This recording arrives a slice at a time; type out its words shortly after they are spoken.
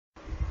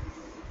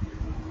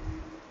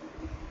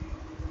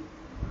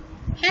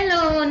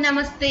Hello,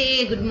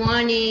 namaste, good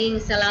morning,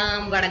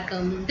 salam,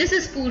 vanakkam. This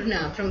is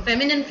Purna from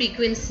Feminine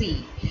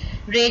Frequency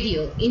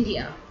Radio,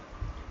 India,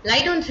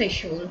 Light on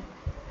Threshold.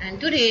 And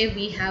today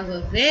we have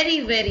a very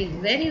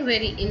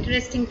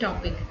interesting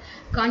topic,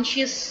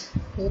 conscious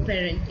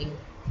co-parenting.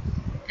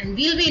 And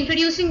we'll be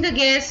introducing the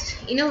guest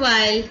in a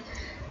while.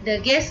 The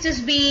guest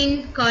has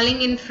been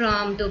calling in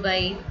from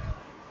Dubai.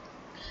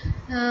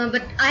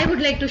 But I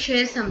would like to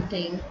share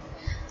something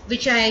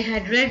which I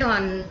had read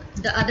on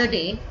the other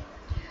day.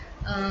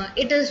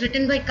 It is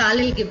written by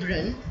Khalil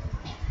Gibran,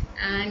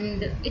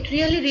 and it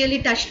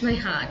really touched my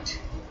heart.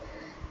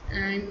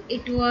 And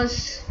it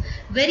was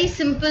very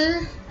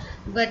simple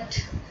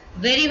but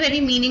very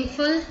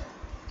meaningful.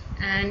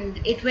 And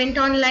it went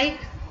on like,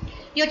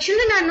 your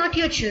children are not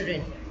your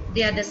children.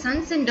 They are the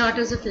sons and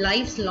daughters of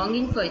life's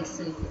longing for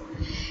itself.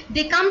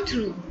 They come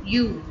through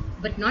you,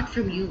 but not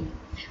from you.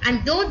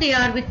 And though they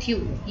are with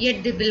you,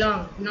 yet they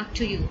belong not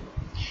to you.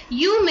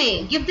 You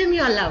may give them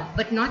your love,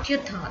 but not your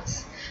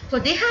thoughts, for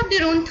they have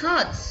their own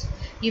thoughts.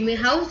 You may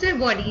house their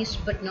bodies,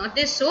 but not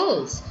their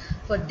souls,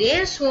 for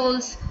their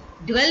souls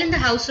dwell in the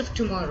house of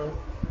tomorrow,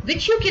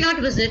 which you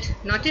cannot visit,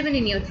 not even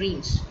in your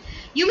dreams.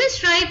 You may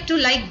strive to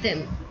like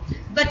them,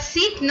 but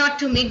seek not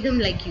to make them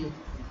like you,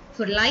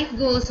 for life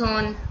goes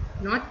on,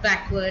 not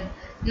backward,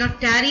 not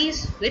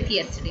tarries with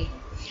yesterday.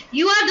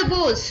 You are the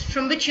bows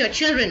from which your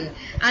children,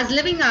 as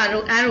living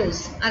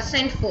arrows, are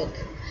sent forth.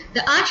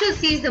 The archer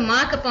sees the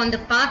mark upon the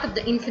path of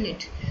the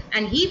infinite,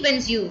 and he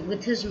bends you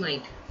with his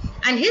might,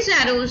 and his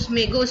arrows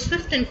may go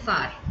swift and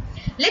far.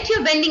 Let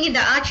your bending in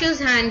the archer's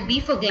hand be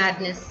for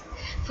gladness,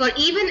 for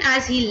even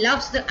as he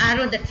loves the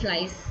arrow that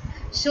flies,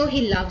 so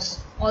he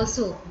loves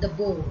also the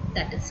bow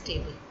that is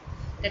stable.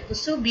 That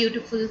was so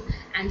beautiful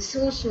and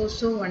so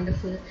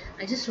wonderful.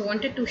 I just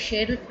wanted to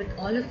share it with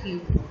all of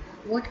you,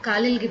 what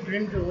Khalil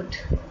Gibran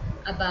wrote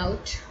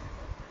about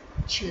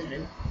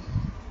children.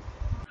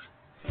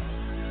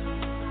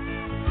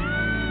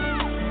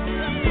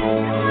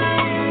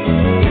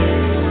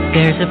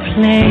 There's a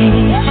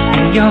place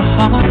in your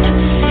heart,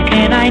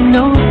 and I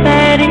know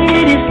that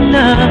it is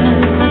love,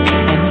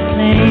 and the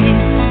place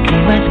is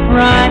much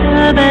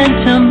brighter than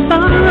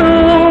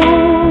tomorrow.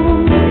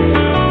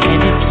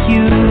 And if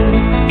you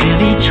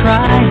really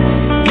try,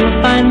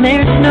 you'll find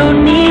there's no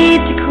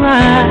need to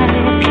cry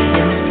in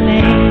this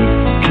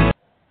place.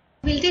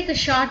 We'll take a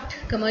short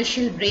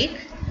commercial break,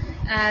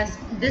 as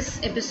this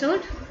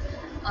episode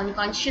on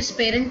conscious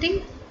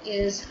parenting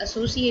is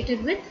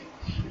associated with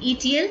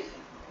ETL,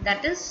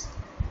 that is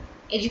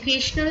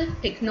Educational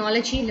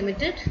Technology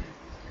Limited.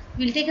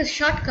 We'll take a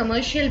short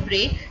commercial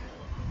break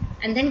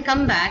and then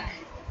come back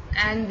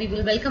and we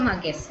will welcome our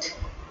guest.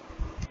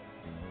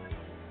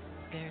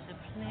 There's a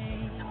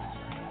place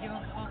in your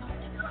heart,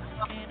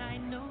 and I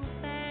know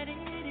that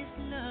it is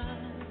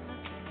love,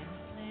 and the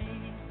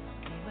place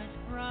is much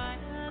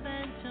brighter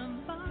than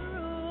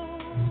tomorrow.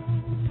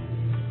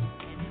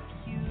 And if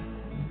you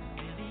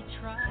really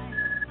try,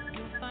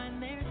 you'll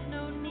find there's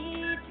no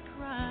need to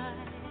cry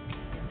in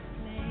this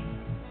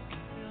place,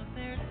 feel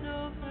there's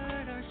no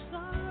hurt or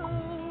sorrow.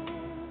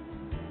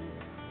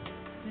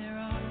 There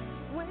are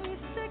ways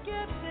to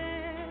get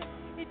there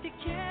if you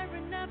care.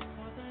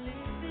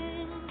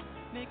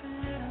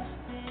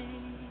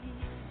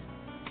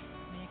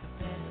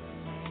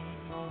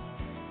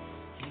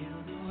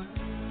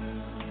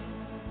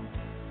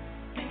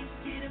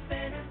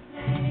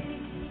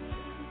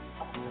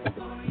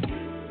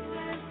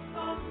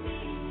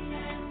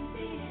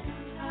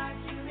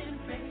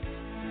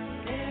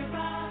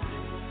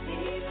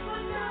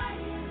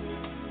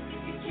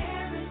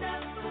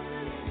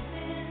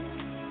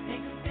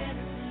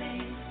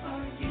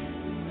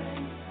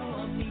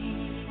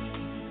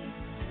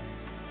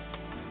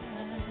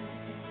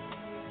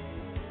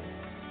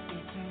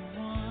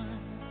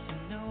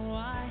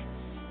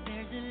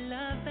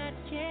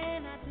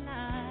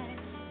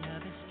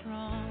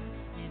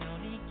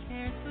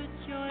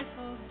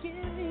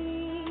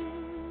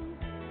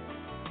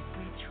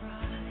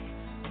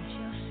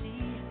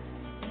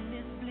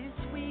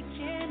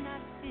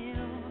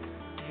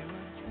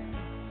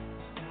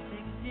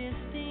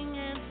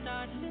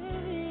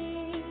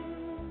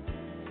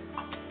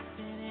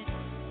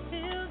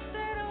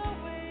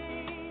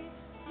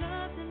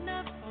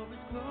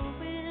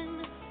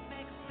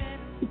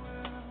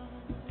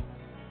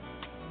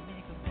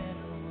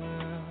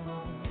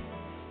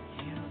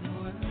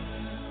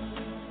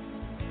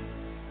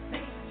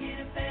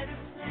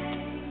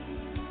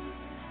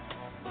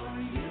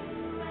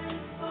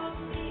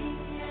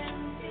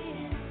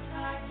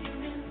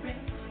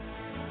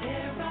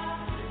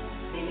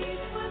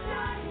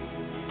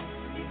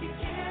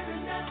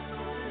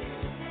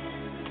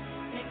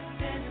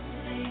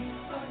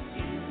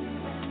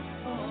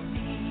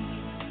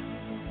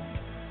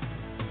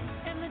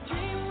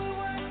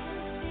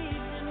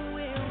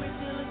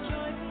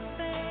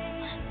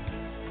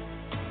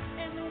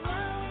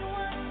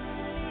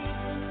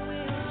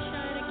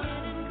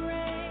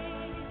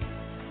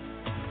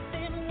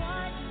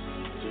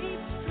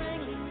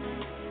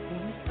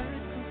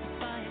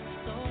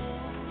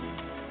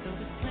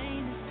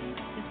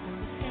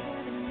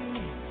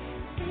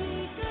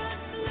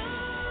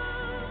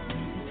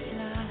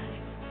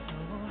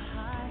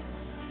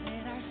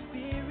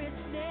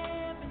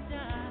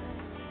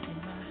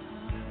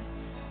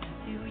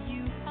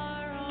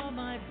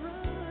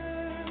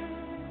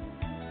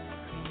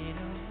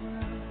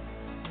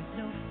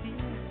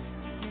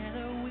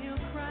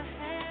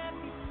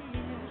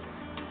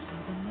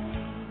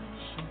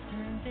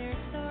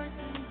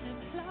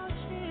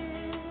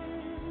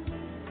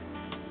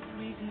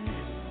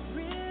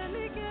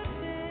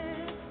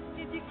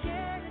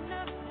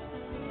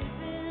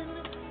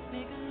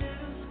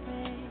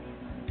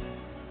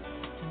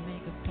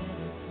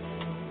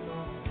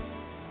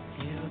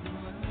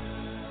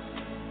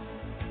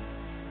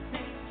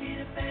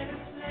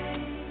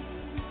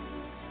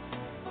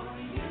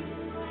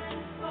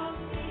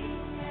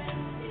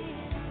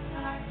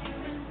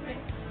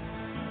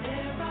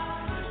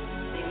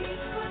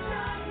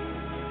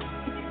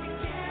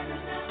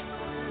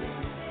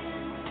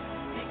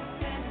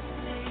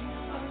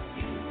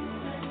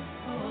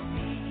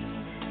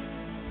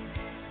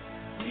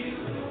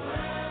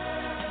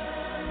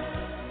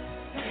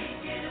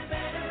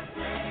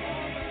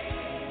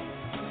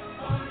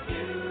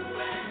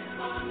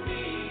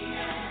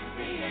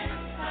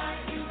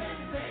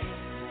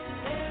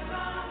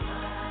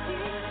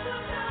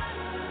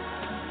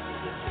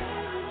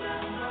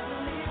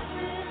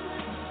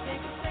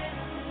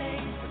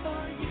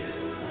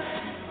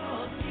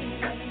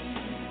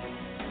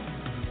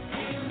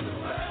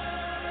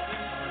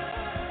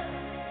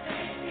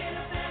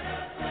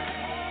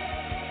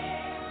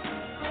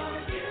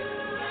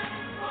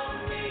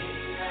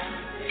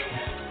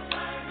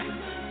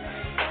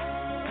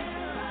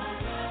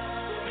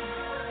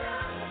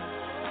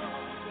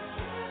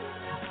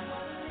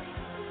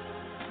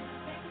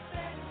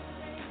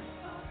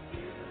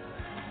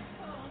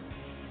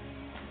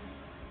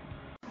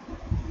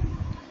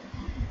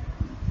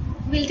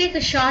 We'll take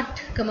a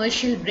short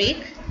commercial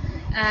break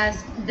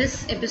as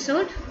this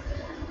episode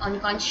on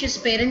conscious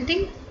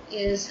parenting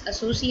is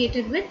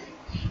associated with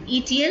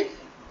ETL,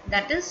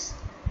 that is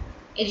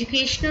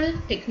Educational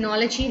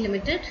Technology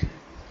Limited.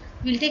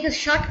 We'll take a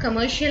short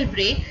commercial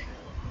break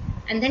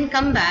and then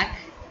come back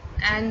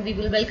and we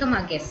will welcome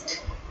our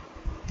guest.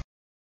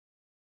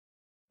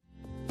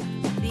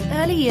 The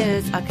early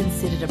years are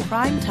considered a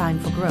prime time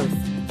for growth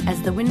as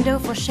the window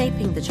for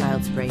shaping the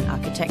child's brain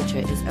architecture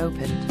is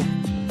opened.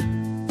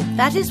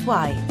 That is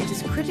why it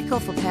is critical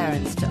for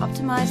parents to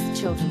optimize the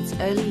children's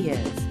early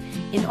years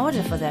in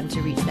order for them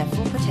to reach their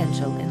full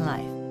potential in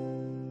life.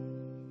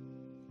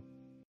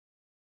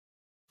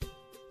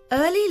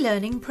 Early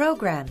Learning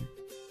Program.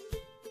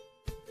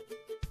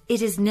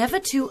 It is never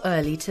too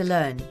early to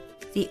learn.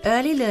 The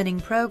Early Learning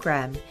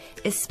Program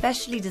is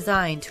specially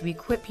designed to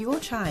equip your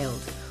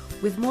child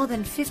with more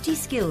than 50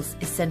 skills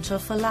essential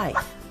for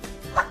life.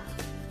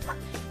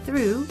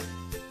 Through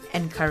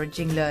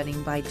encouraging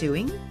learning by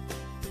doing,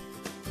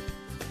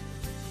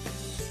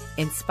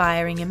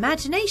 inspiring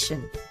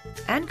imagination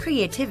and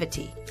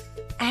creativity,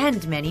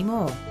 and many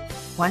more.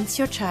 Once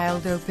your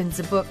child opens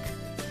a book,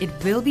 it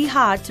will be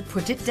hard to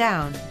put it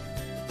down.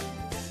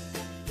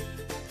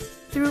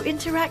 Through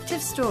interactive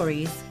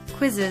stories,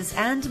 quizzes,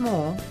 and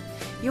more,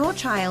 your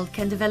child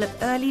can develop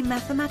early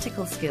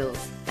mathematical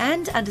skills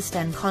and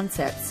understand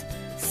concepts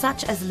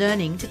such as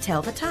learning to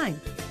tell the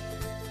time.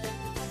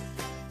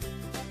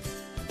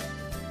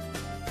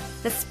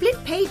 The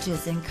split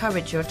pages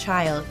encourage your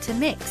child to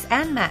mix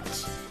and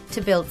match to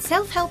build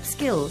self-help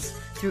skills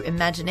through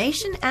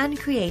imagination and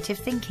creative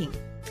thinking.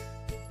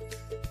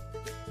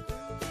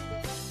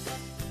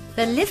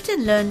 The Lift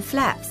and Learn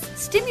flaps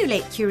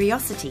stimulate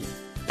curiosity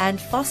and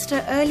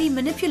foster early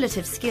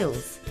manipulative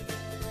skills.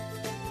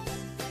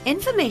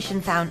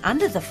 Information found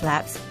under the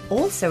flaps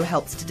also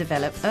helps to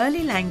develop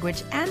early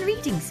language and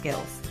reading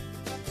skills.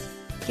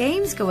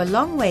 Games go a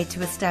long way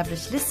to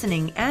establish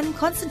listening and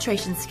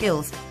concentration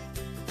skills,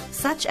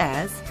 such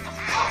as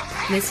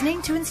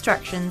listening to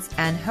instructions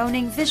and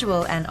honing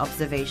visual and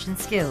observation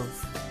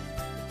skills.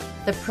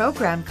 The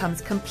program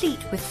comes complete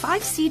with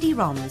 5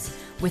 CD-ROMs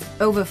with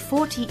over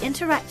 40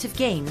 interactive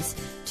games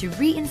to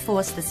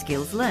reinforce the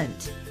skills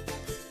learnt.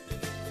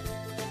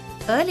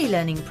 Early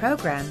Learning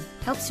Program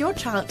helps your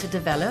child to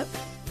develop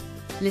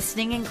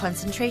listening and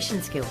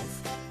concentration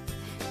skills,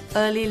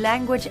 early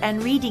language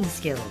and reading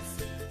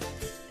skills,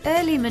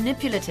 early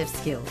manipulative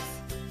skills,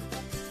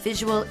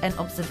 visual and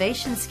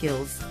observation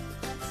skills,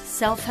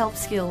 self-help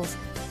skills,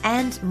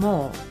 and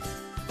more.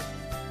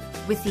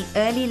 With the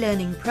Early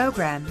Learning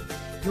Program,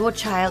 your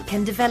child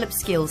can develop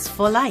skills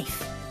for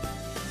life.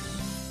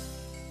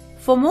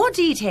 For more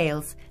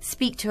details,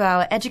 speak to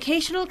our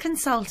educational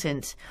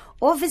consultant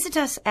or visit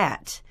us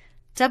at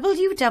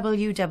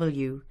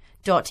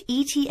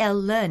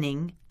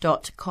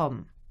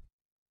www.etllearning.com.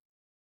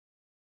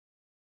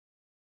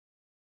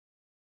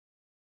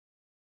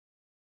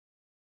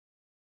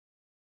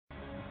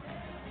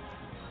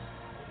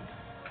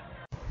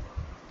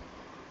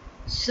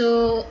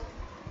 So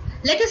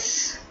let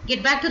us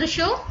get back to the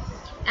show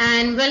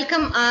and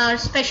welcome our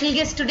special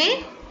guest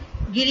today,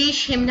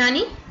 Girish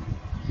Hemnani.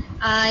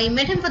 I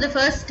met him for the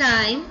first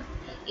time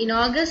in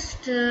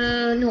August,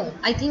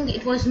 I think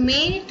it was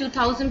May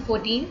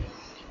 2014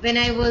 when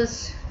I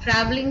was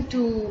traveling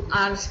to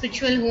our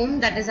spiritual home,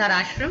 that is our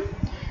ashram.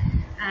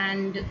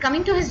 And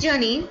coming to his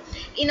journey,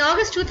 in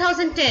August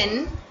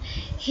 2010,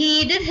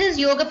 he did his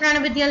Yoga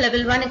Pranavidya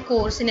Level 1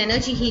 course in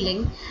energy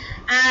healing,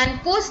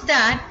 and post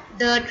that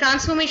the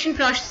transformation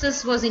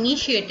process was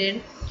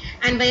initiated,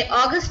 and by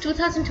August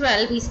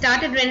 2012 he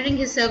started rendering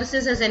his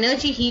services as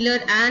energy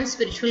healer and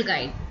spiritual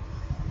guide.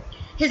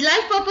 His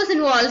life purpose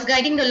involves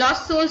guiding the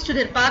lost souls to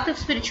their path of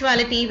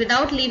spirituality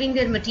without leaving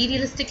their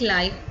materialistic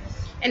life,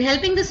 and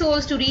helping the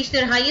souls to reach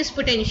their highest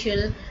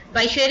potential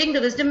by sharing the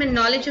wisdom and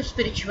knowledge of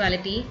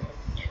spirituality,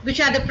 which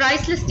are the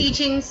priceless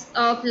teachings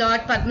of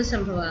Lord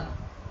Padmasambhava.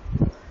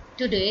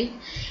 Today,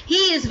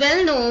 he is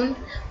well known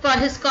for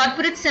his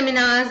corporate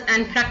seminars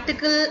and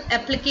practical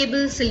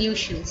applicable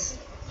solutions.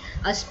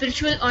 A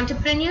spiritual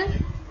entrepreneur,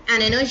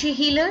 an energy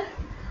healer,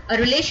 a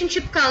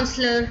relationship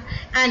counselor,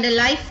 and a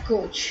life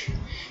coach,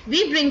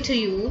 we bring to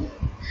you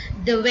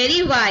the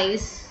very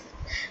wise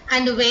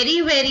and the very,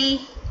 very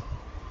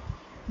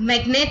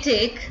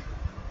magnetic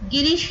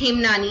Girish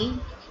Hemnani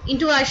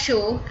into our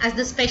show as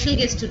the special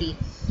guest today.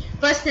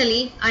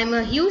 Personally, I'm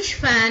a huge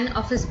fan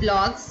of his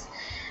blogs.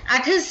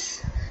 At his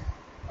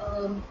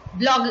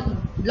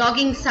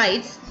blogging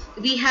sites,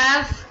 we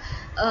have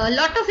a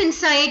lot of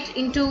insight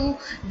into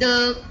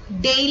the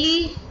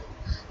daily,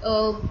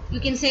 you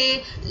can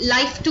say,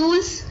 life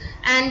tools,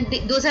 and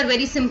those are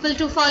very simple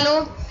to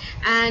follow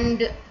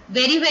and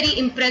very, very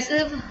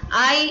impressive.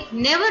 I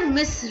never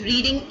miss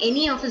reading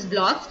any of his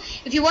blogs.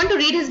 If you want to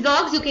read his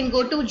blogs, you can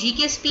go to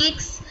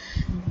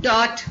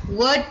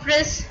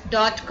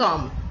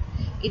gkspeaks.wordpress.com.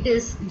 It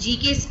is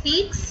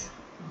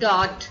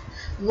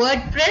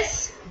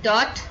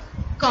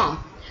gkspeaks.wordpress.com.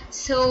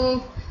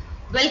 So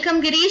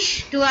welcome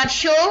Girish to our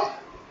show.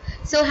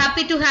 So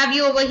happy to have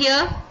you over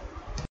here.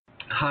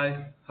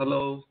 Hi,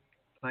 hello.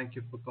 Thank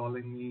you for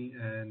calling me,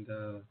 and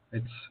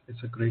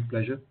it's a great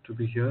pleasure to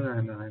be here,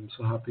 and I'm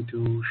so happy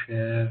to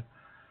share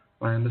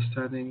my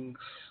understandings.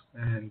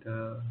 And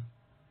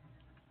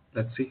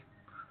let's see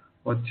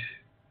what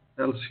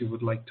else you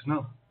would like to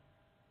know.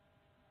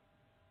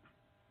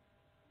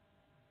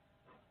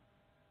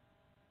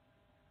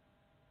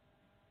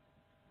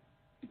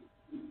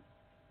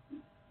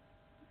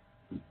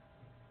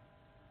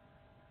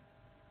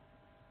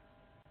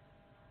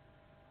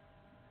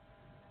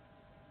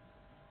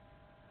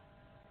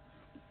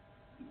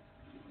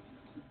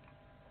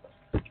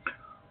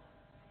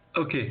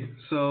 Okay,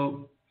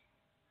 so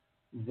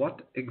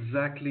what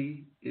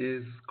exactly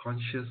is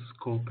conscious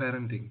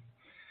co-parenting?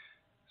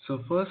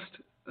 So first,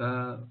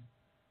 uh,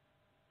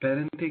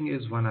 parenting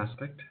is one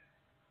aspect,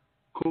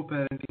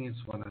 co-parenting is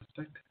one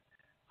aspect,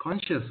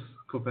 conscious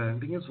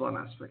co-parenting is one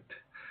aspect.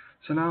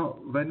 So now,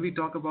 when we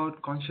talk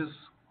about conscious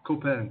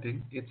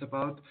co-parenting, it's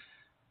about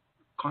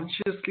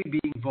consciously be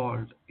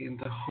involved in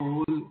the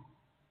whole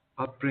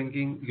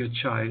upbringing your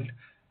child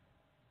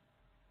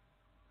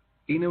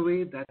in a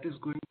way that is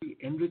going to be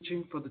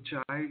enriching for the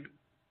child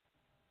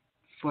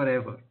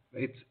forever.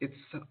 It's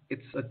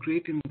a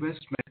great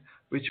investment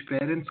which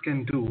parents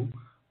can do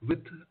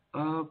with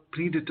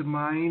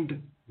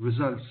predetermined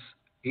results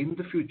in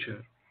the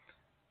future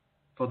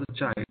for the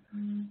child,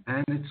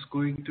 and it's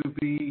going to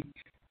be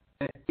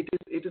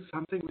it is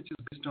something which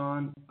is based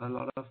on a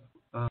lot of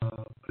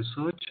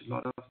research, a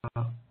lot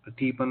of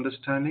deep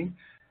understanding,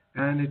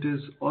 and it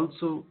is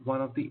also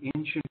one of the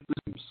ancient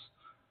wisdoms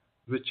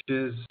which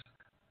is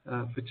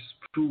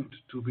proved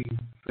to be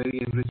very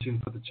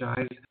enriching for the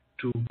child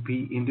to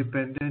be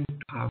independent, to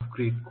have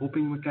great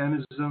coping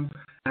mechanism,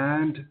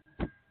 and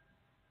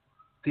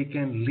they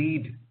can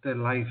lead their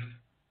life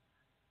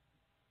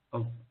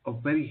a, a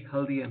very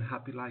healthy and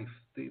happy life.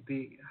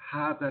 They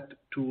have that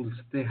tools,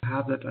 they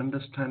have that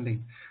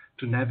understanding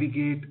to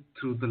navigate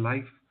through the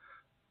life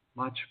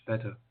much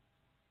better.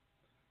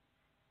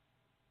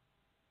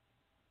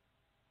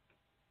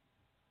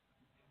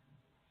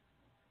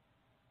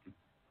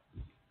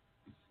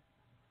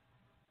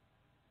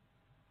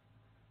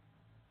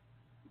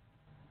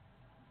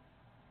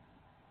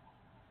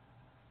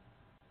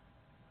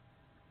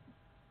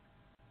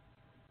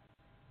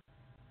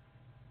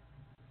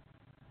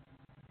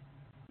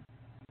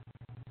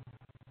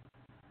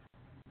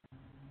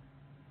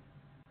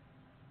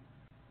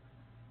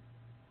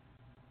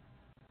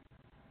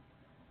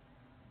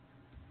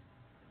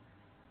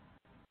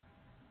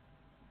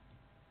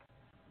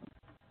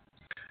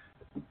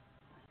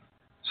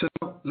 So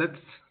now let's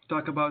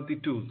talk about the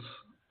tools.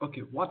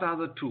 Okay, what are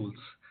the tools?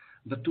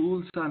 The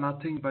tools are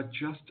nothing but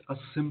just a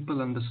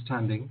simple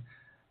understanding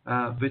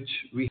which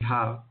we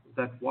have,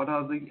 that what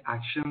are the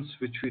actions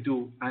which we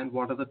do and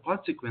what are the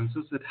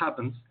consequences that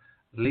happens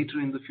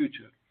later in the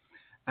future,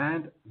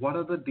 and what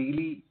are the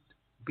daily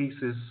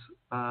basis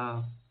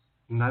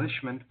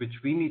nourishment which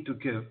we need to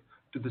give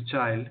to the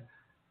child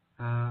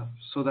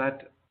so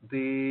that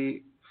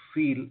they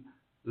feel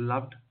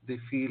loved, they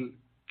feel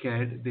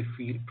cared, they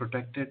feel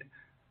protected,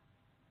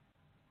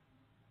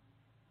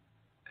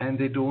 and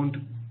they don't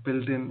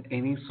build in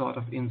any sort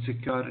of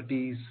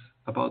insecurities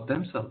about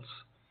themselves.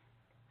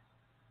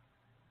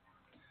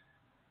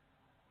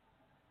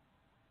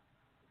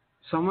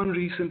 Someone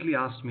recently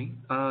asked me,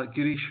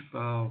 Girish,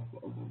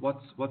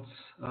 what's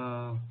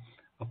a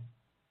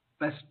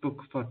best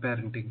book for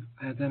parenting?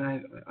 And then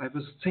I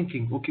was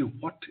thinking, okay,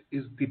 what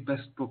is the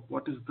best book?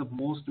 What is the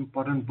most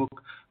important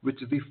book,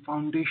 which is the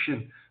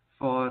foundation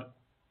for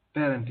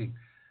parenting?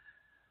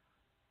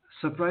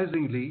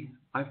 Surprisingly,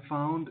 I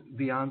found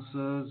the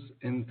answers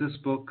in this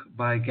book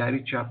by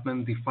Gary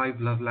Chapman, The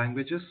Five Love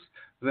Languages,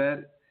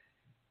 where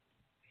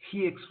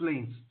he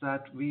explains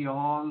that we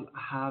all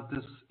have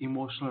this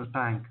emotional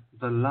tank,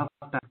 the love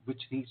tank,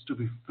 which needs to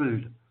be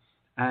filled.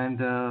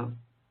 And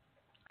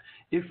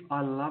if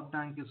our love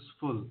tank is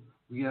full,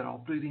 we are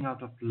operating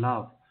out of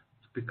love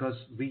because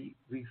we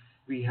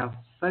have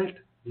felt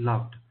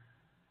loved.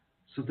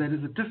 So there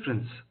is a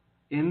difference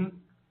in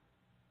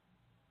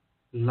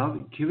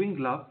love, giving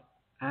love,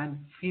 and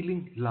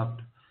feeling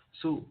loved.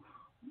 So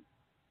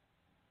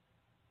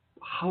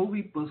how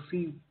we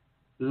perceive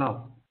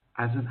love,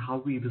 as in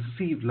how we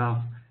receive love,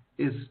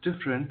 is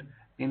different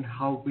in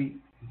how we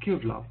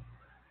give love.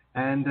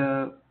 And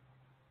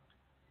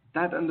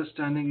that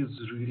understanding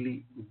is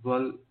really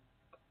well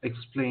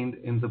explained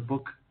in the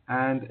book.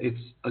 And it's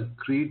a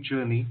great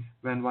journey.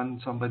 When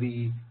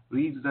somebody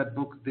reads that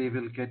book, they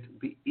will get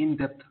the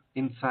in-depth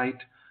insight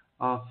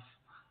of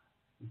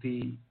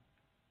the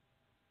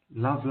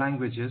love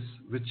languages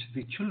which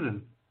the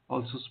children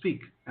also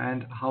speak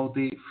and how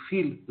they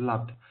feel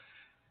loved.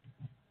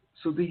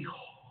 So the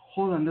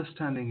whole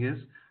understanding is,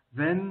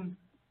 when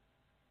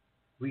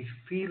we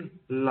feel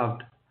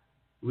loved,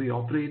 we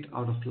operate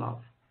out of love.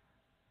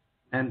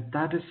 And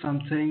that is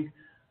something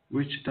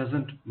which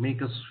doesn't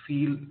make us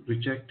feel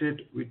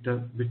rejected, which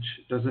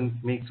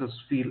doesn't make us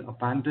feel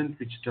abandoned,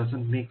 which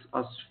doesn't make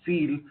us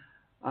feel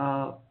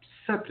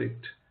separate.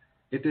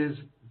 It is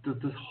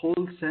the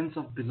whole sense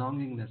of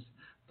belongingness.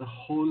 the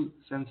whole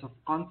sense of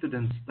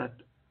confidence that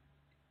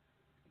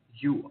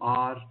you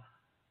are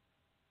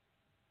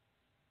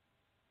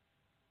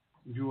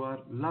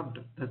loved,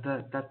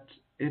 that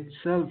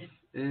itself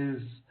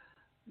is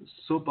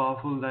so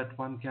powerful that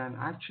one can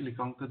actually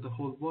conquer the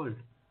whole world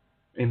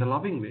in a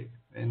loving way,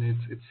 and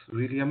it's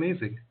really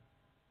amazing.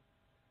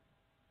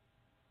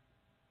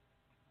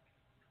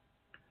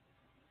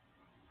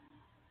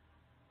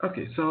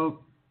 Okay, so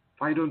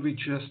why don't we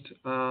just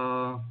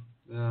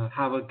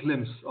have a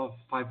glimpse of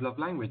 5 love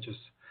languages?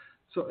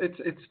 So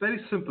it's very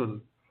simple.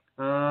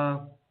 Uh,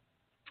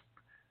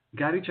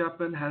 Gary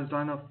Chapman has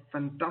done a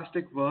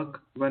fantastic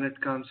work when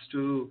it comes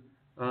to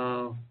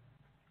uh,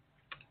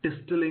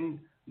 distilling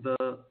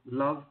the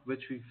love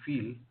which we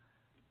feel.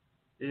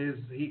 Is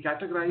he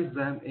categorized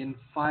them in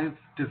 5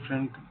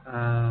 different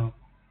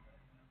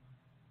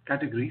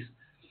categories.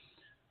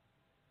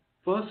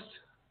 First,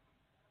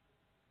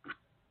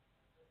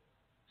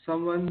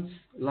 someone's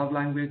love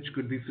language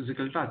could be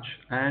physical touch,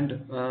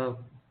 and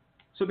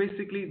so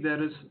basically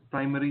there is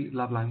primary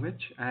love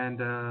language, and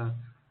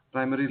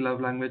primary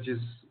love language is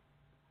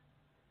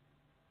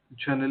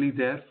generally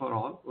there for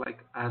all, like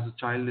as a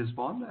child is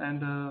born,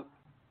 and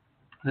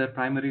their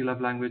primary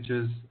love language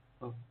is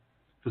uh,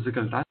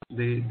 physical touch.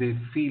 They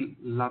feel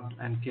loved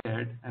and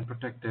cared and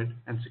protected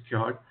and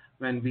secured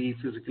when we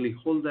physically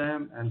hold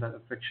them, and that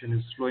affection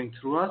is flowing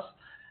through us,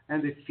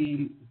 and they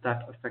feel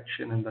that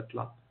affection and that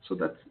love. So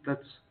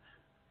that's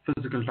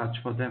physical touch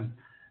for them.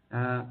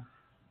 Uh,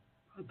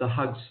 the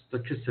hugs, the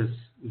kisses,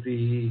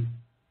 the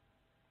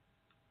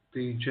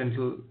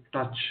gentle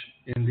touch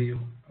in the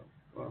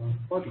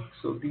body.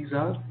 So these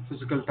are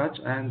physical touch,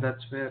 and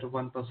that's where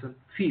one person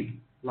feel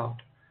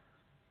loved.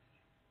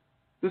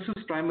 This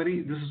is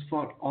primary. This is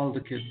for all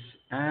the kids,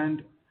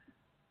 and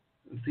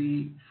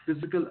the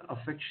physical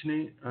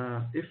affection.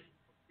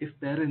 If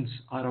parents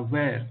are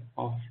aware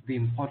of the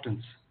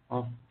importance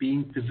of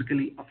being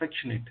physically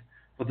affectionate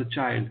for the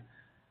child,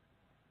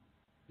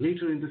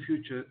 later in the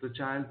future, the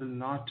child will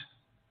not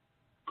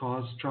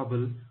cause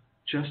trouble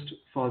just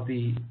for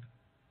the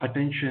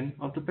attention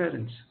of the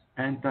parents,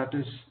 and that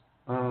is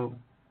uh,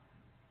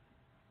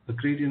 a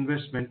great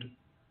investment.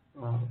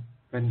 uh,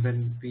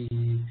 when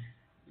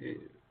uh,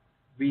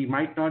 we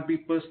might not be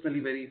personally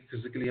very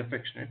physically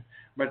affectionate,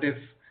 but if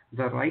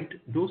the right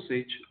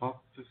dosage of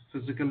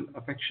physical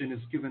affection is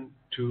given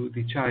to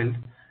the child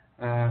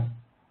uh,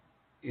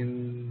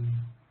 in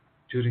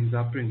during the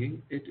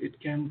upbringing, it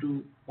can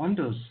do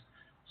wonders.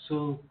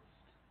 So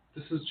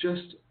this is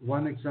just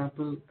one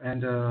example,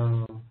 and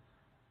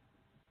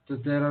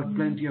there are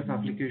plenty of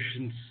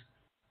applications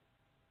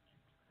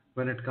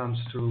when it comes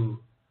to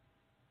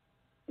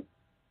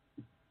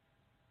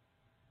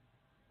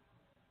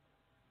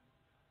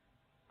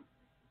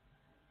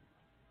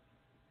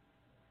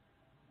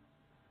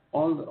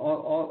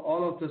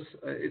all of this.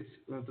 It's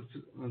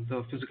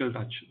the physical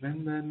touch.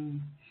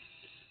 Then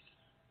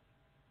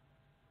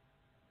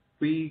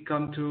we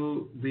come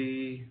to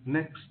the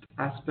next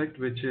aspect,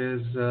 which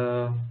is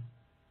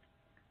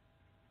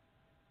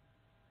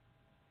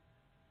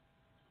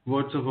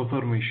words of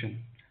affirmation,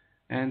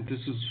 and this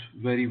is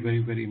very, very,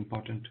 very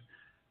important.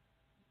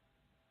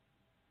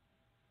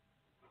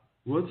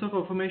 Words of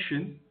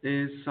affirmation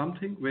is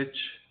something which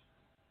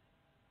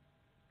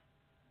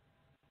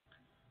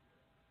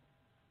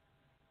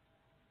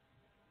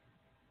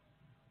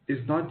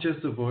is not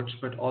just the words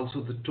but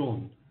also the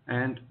tone.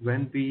 And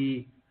when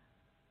we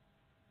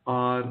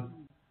are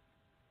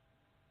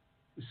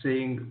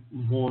saying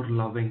more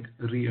loving,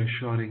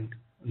 reassuring,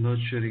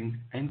 nurturing,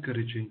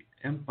 encouraging,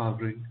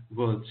 empowering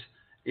words,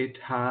 it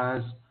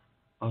has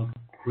a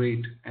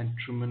great and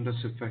tremendous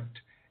effect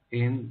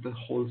in the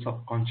whole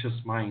subconscious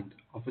mind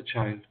of a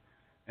child,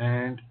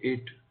 and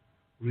it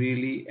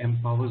really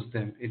empowers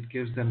them. It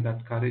gives them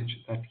that courage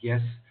that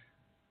yes,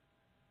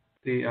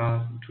 they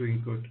are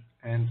doing good,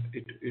 and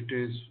it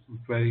is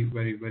very,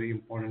 very, very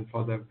important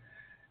for them.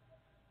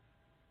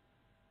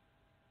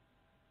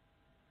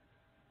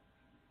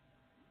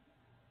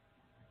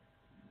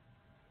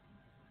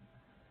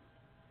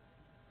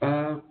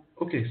 Uh,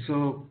 okay,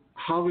 so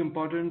how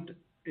important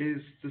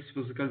is this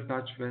physical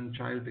touch when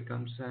child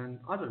becomes an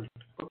adult?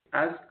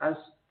 As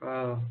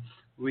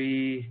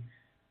we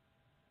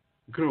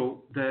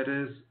grow,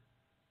 there is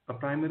a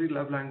primary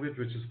love language,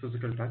 which is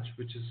physical touch,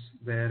 which is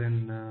there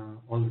in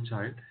all the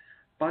child.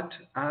 But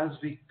as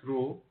we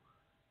grow,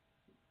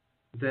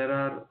 there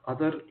are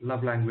other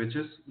love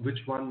languages which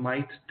one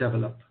might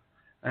develop,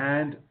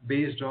 and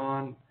based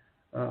on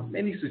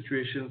many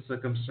situations,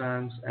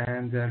 circumstance,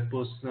 and their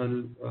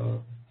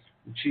personal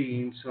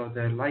genes or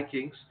their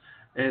likings,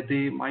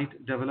 they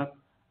might develop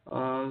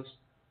uh,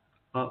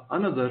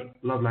 another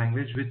love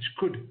language which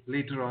could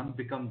later on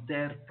become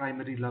their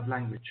primary love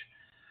language.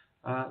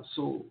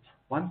 So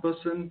one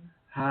person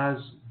has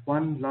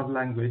one love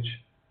language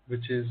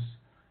which is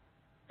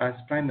as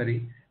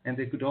primary, and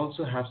they could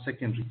also have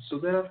secondary. So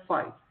there are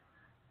 5.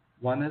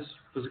 One is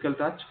physical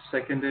touch,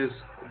 second is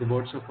the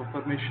words of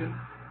affirmation,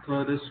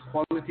 third is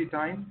quality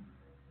time,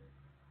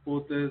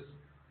 fourth is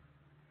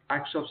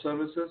acts of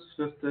services,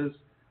 fifth is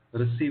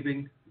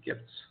receiving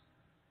gifts.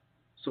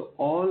 So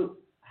all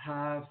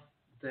have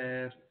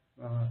their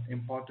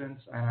importance,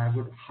 and I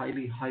would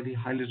highly, highly,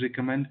 highly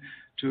recommend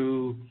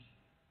to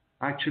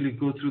actually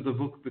go through the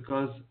book,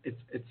 because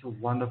it's a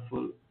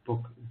wonderful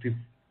book.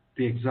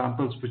 The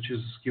examples which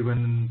is given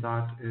in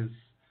that is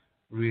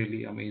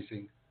really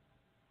amazing.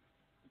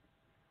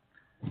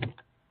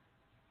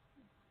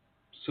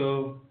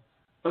 So,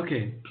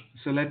 okay,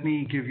 so let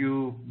me give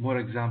you more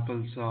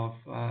examples of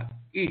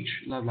each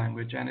love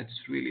language, and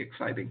it's really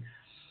exciting.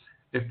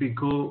 If we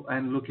go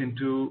and look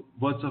into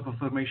words of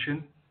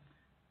affirmation,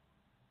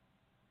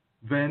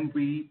 when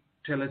we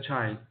tell a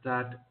child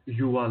that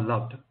you are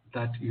loved,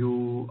 that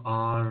you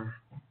are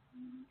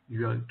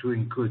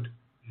doing good,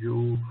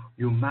 you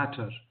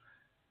matter,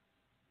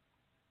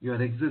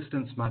 your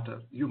existence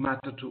matter, you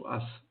matter to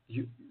us.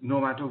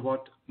 No matter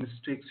what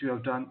mistakes you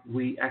have done,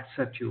 we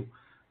accept you,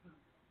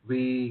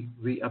 we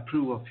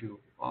approve of you.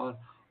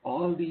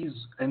 All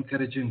these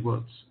encouraging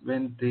words,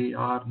 when they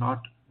are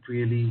not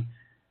really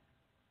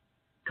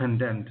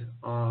condemned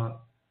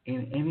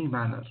in any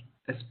manner,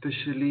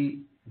 especially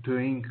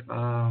doing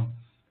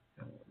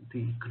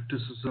the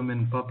criticism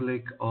in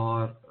public,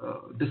 or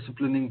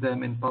disciplining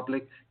them in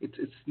public,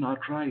 it's not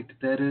right.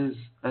 There is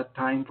a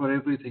time for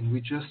everything.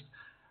 We just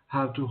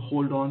have to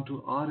hold on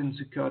to our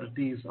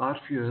insecurities, our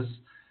fears,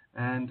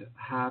 and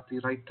have the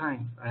right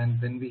time.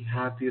 And when we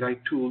have the right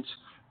tools,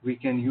 we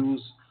can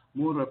use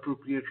more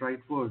appropriate right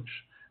words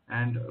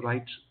and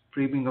right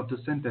framing of the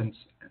sentence,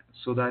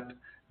 so that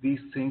these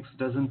things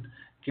doesn't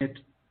get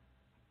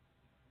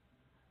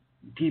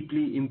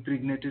deeply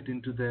impregnated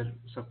into their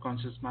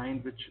subconscious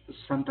mind, which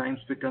sometimes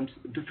becomes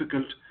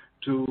difficult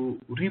to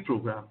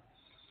reprogram.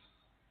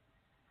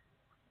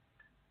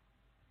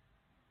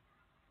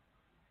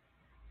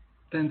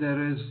 Then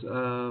there is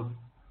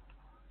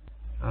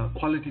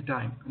quality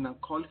time. Now,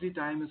 quality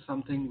time is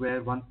something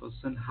where one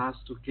person has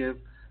to give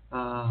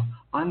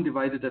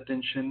undivided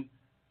attention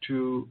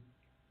to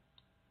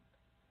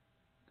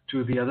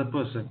the other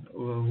person,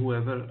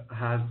 whoever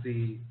has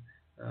the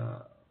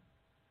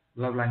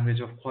love language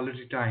of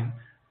quality time,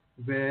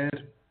 where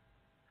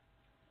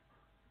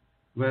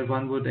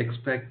one would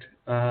expect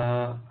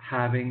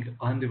having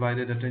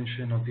undivided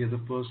attention of the other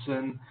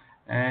person,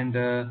 and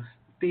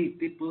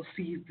they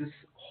perceive this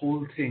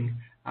whole thing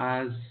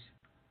as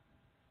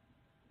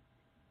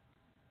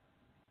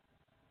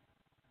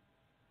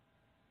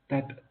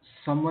that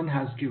someone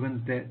has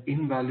given their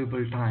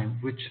invaluable time,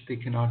 which they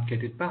cannot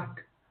get it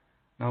back.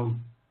 Now,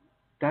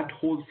 that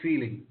whole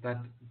feeling, that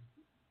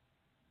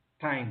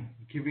time,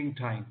 giving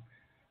time,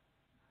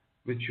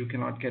 which you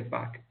cannot get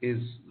back, is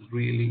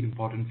really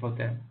important for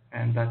them.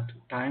 And that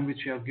time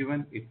which you have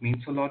given, it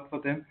means a lot for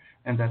them,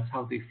 and that's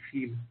how they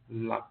feel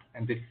loved,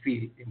 and they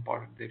feel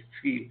important, they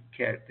feel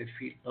cared, they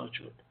feel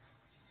nurtured.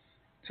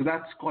 So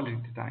that's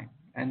quality time.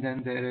 And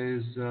then there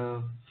is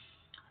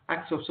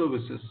acts of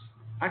services.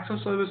 Acts of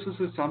services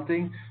is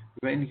something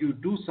when you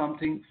do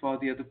something for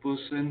the other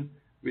person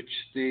which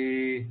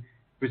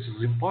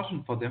is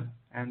important for them,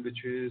 and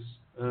which is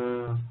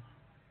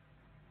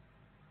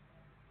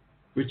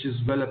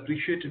well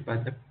appreciated by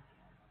them.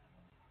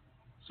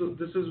 So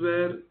this is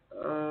where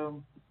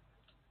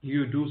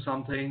you do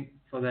something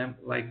for them,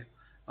 like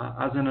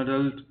as an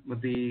adult,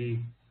 the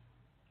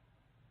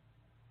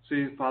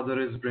say father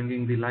is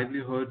bringing the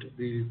livelihood,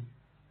 the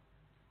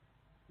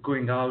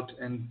going out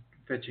and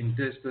fetching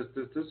this.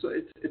 So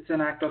it's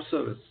an act of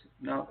service.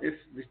 Now, if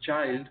the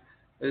child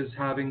is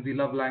having the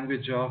love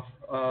language of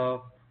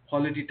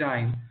quality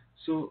time,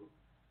 so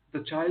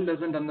the child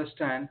doesn't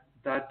understand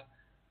that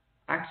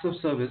acts of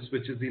service,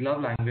 which is the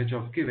love language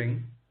of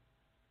giving,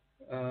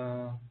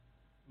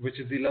 which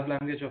is the love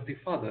language of the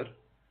father,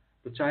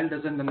 the child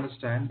doesn't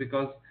understand,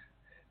 because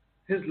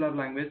his love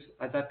language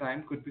at that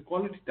time could be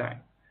quality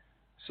time.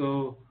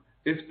 So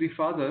if the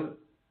father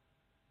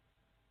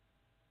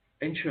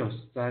ensures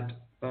that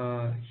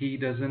he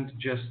doesn't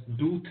just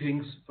do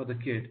things for the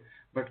kid,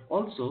 but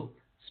also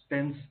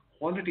spends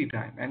quality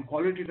time, and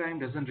quality time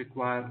doesn't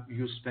require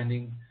you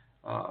spending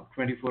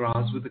 24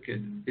 hours with the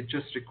kid. It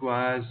just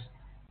requires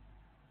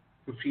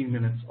 15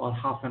 minutes or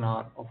half an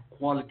hour of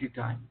quality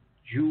time.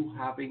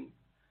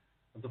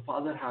 The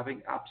father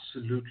having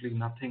absolutely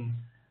nothing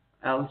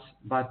else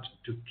but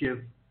to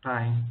give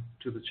time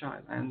to the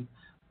child, and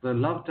the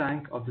love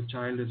tank of the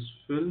child is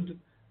filled,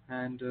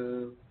 and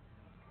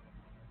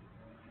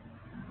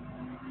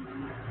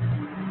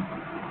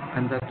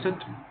that's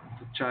it.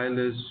 The child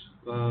is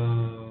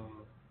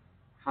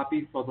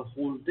happy for the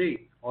whole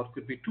day, or it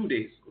could be 2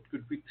 days, it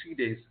could be 3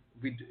 days.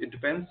 It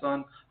depends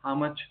on how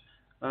much,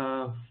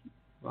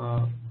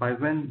 by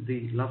when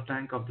the love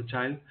tank of the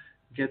child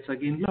gets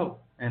again low,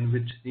 and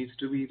which needs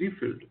to be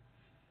refilled.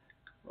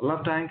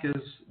 Love tank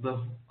is the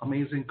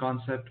amazing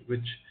concept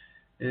which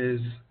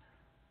is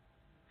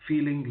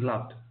feeling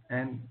loved,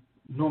 and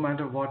no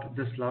matter what,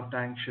 this love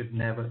tank should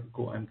never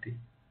go empty,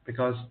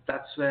 because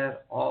that's where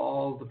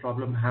all the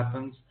problem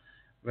happens,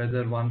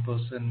 whether one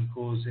person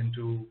goes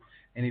into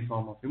any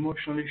form of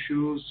emotional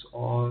issues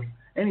or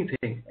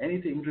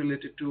anything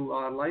related to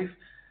our life.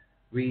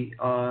 We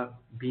are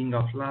being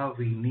of love,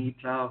 we need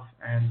love,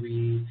 and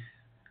we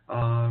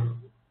are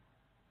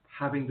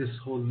having this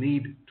whole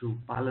need to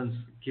balance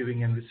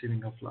giving and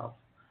receiving of love.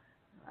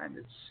 And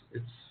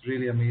it's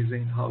really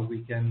amazing how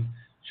we can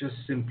just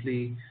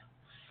simply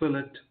fill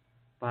it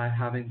by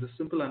having the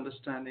simple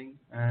understanding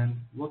and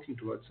working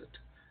towards it.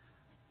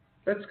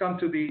 Let's come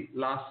to the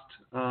last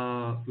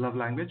love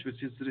language,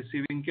 which is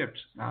receiving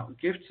gifts. Now,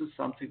 gifts is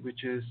something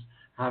which is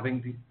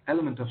having the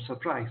element of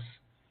surprise,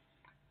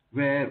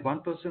 where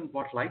one person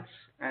what likes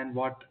and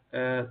what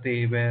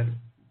they were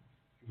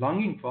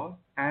longing for,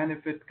 and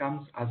if it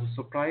comes as a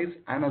surprise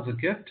and as a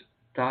gift,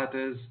 that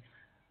is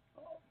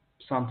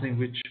something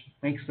which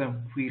makes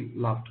them feel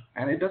loved.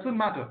 And it doesn't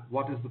matter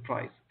what is the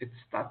price. It's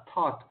that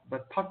thought,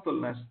 that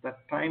thoughtfulness, that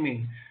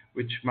timing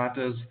which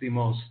matters the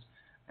most.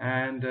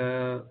 And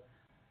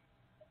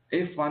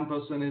if one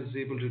person is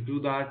able to do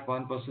that,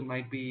 one person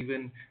might be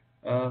even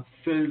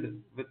filled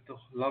with the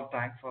love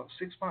tank for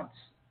 6 months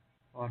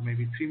or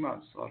maybe 3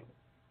 months, or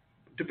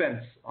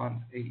depends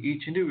on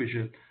each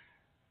individual.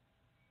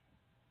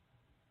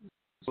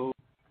 So,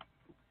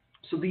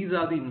 so these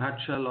are the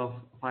nutshell of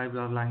 5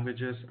 love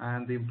languages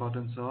and the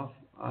importance of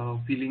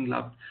feeling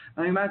loved.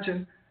 Now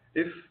imagine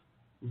if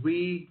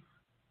we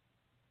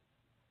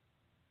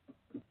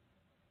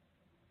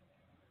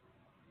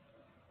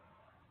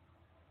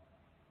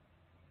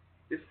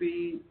if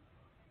we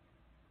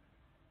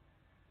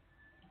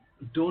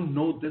don't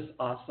know this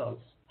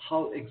ourselves,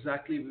 how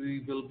exactly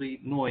we will be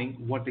knowing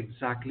what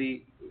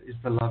exactly is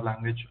the love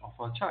language of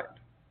our child?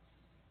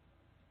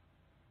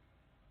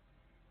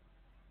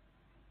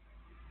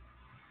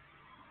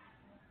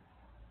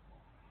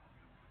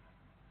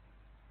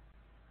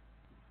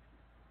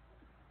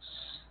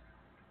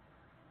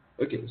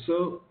 Okay,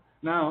 so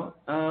now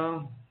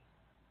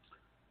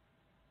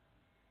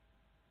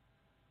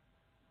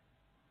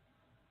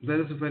there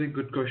is a very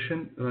good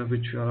question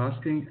which you are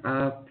asking.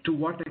 To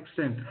what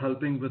extent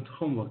helping with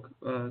homework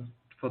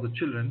for the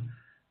children,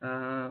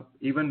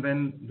 even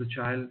when the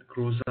child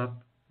grows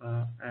up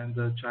and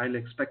the child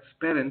expects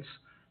parents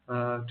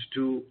to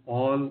do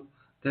all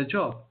their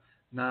job?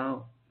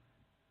 Now,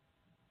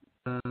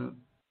 uh,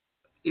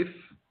 if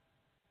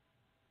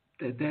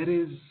there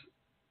is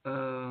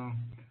uh,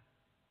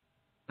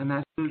 a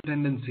natural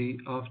tendency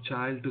of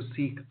child to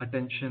seek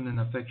attention and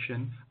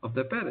affection of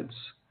their parents,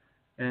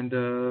 and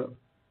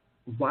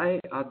why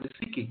are they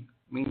seeking?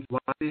 Means why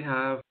they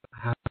have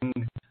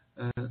having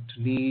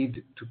to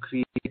need to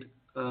create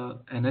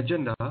an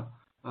agenda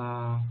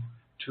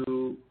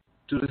to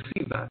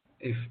receive that.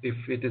 If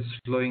it is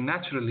flowing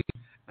naturally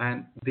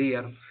and they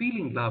are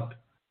feeling loved,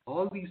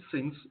 all these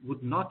things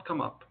would not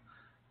come up.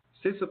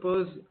 Say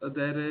suppose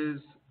there is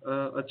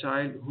a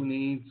child who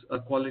needs a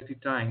quality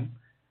time,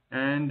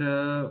 and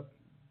the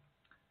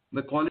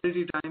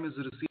quality time is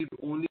received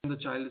only when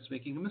the child is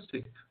making a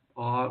mistake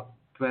or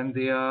when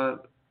they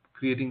are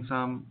creating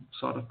some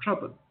sort of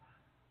trouble.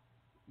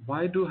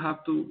 Why do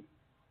have to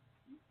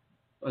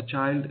a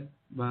child?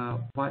 Why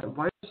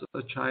does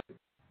a child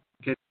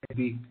get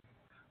the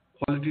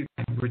quality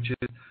time, which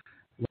is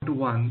 1 to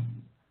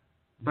 1,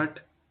 but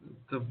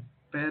the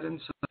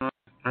parents are not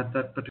at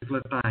that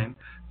particular time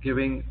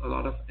giving a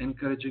lot of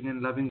encouraging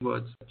and loving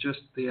words? Just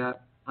they are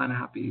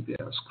unhappy, they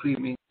are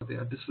screaming, they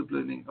are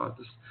disciplining, or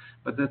this,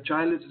 but the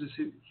child is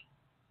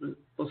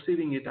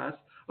perceiving it as,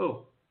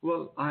 oh,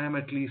 well, I am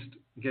at least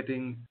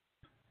getting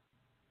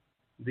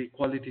the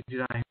quality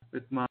time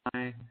with my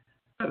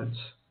parents.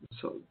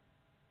 So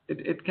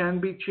it can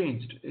be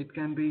changed, it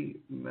can be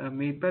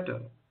made better.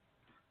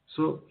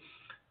 So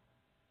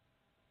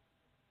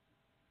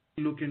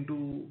look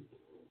into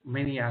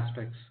many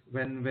aspects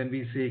when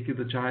we say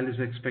the child is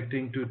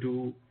expecting to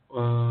do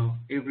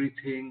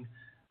everything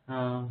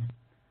uh,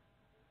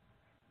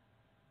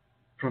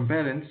 from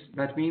parents.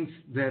 That means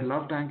their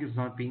love tank is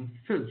not being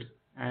filled,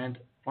 and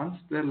once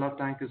their love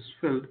tank is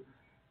filled,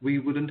 we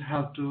wouldn't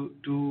have to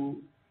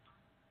do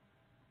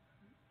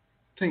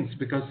things,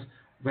 because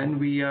when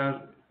we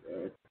are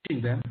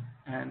teaching them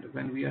and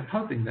when we are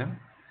helping them,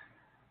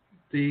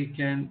 they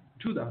can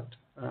do that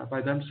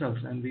by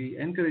themselves, and we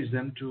encourage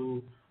them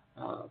to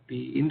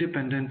be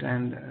independent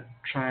and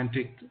try and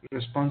take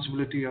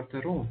responsibility of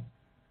their own.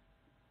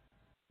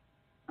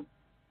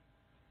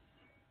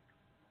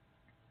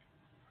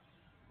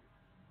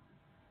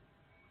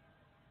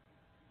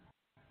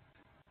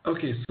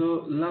 Okay,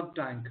 so love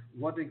tank.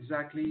 What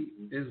exactly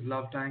is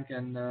love tank,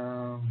 and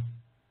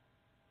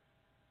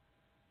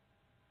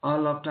our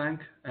love tank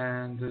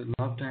and the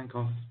love tank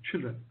of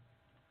children?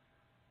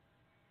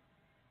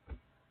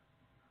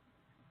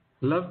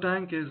 Love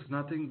tank is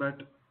nothing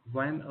but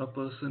when a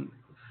person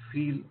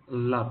feel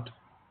loved,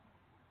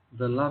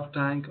 the love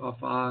tank of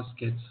ours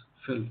gets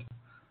filled.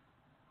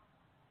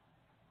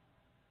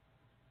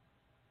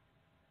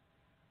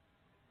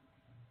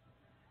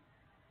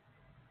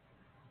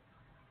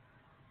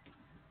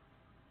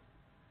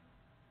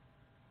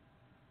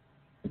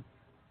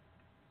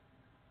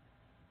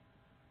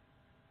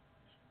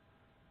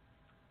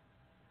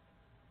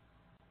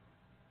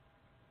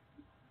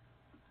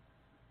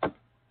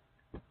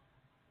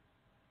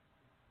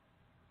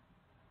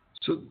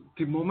 So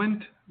the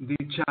moment the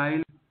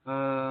child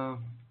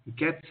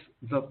gets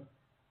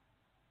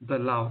the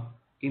love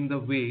in the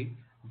way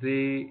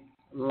they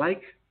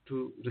like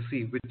to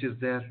receive, which is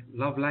their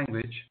love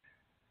language,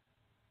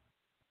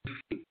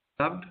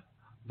 loved,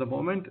 the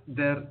moment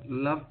their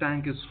love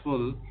tank is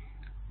full,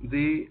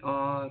 they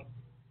are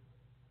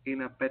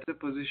in a better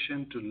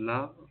position to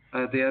love,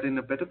 they are in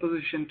a better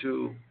position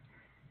to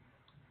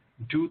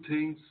do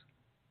things,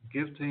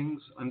 give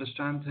things,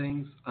 understand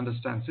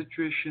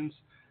situations,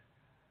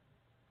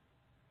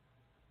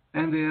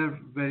 and they are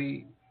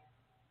very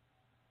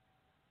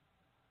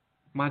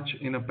much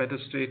in a better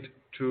state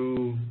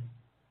um,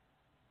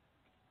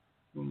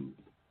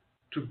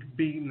 to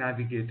be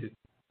navigated.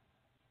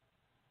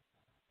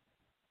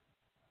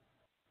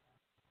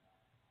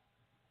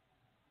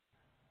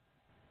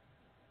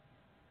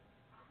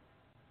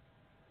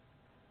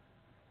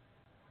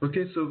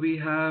 Okay, so we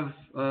have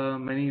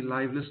many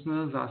live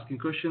listeners asking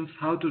questions.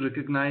 How to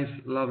recognize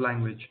love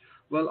language?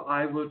 Well,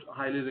 I would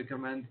highly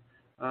recommend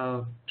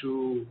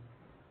to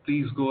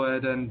please go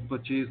ahead and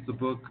purchase the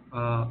book,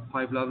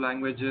 Five Love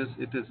Languages.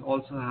 It is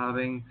also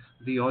having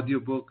the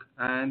audiobook,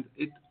 and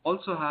it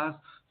also has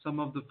some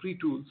of the free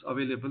tools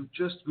available.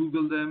 Just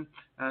Google them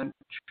and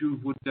you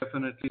would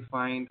definitely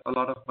find a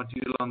lot of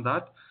material on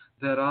that.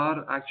 There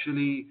are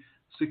actually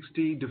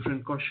 60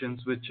 different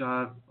questions which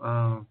are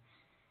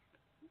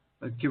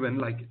given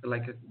like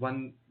a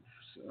one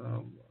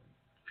um,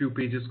 few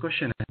pages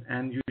questionnaire,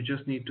 and you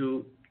just need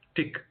to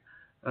tick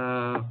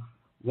uh,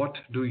 what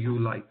do you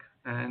like.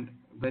 And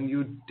when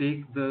you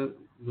take the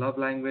love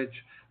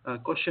language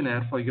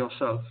questionnaire for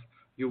yourself,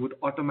 you would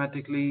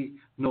automatically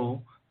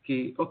know,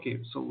 okay,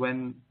 so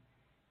when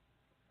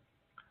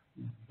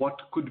what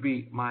could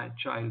be my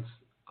child's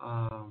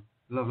uh,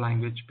 love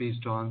language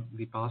based on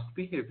the past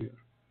behavior.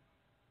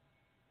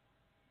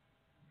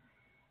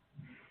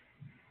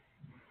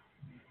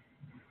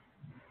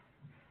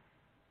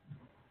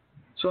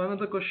 So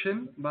another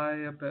question by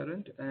a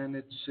parent, and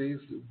it says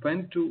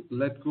when to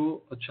let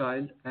go a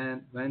child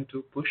and when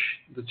to push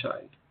the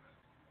child.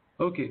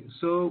 Okay,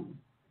 so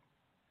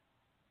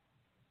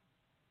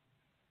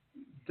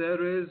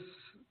there is,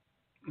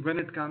 when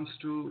it comes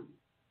to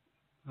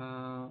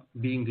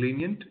being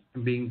lenient,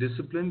 being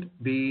disciplined,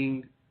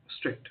 being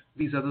strict.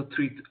 These are the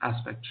three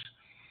aspects.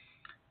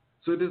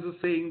 So it is a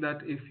saying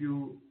that if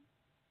you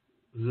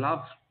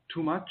love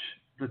too much,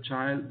 the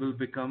child will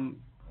become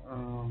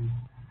um,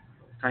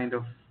 kind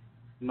of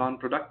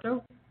non-productive,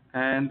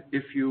 and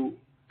if you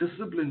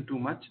discipline too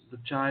much, the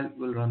child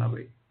will run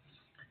away.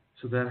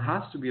 So there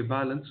has to be a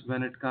balance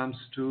when it comes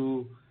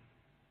to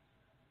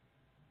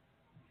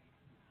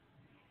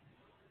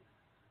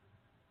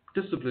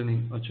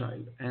disciplining a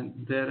child,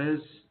 and there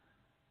is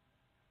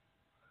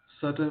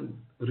certain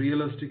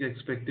realistic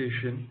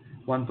expectation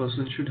one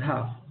person should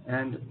have.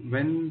 And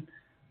when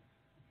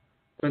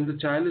the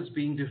child is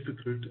being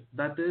difficult,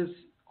 that is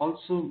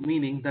also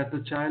meaning that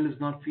the child is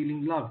not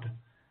feeling loved.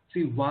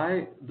 See,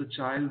 why the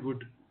child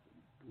would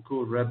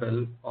go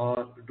rebel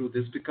or do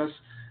this? Because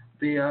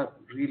they are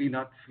really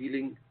not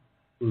feeling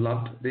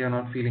loved, they are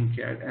not feeling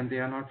cared, and they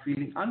are not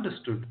feeling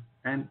understood.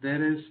 And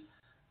there is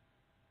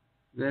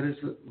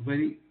a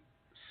very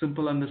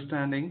simple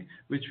understanding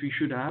which we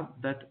should have,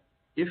 that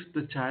if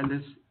the child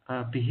is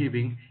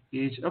behaving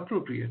age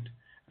appropriate,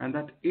 and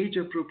that age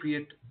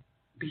appropriate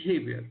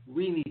behavior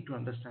we need to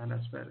understand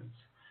as parents,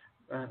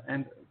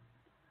 and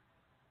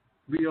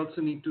we also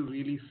need to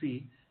really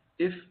see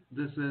if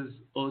this is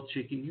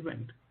earth-shaking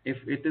event. If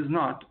it is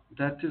not,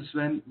 that is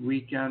when we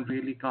can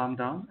really calm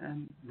down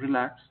and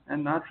relax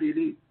and not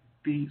really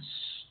be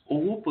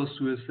over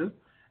persuasive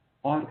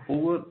or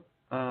over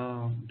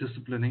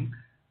disciplining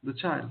the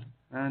child.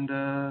 And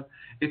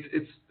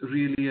it's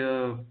really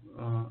a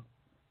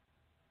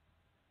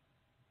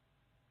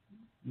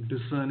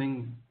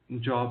discerning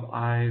job.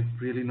 I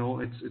really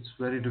know it's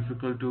very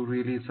difficult to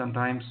really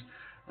sometimes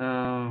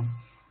uh,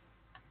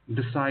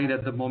 decide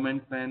at the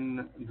moment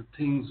when the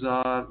things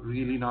are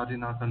really not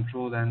in our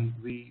control, and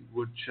we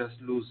would just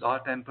lose our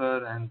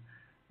temper, and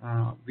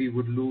we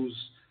would lose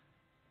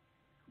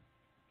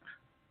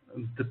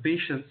the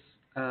patience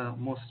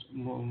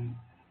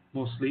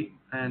mostly,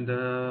 and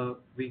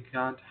we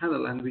can't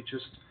handle, and we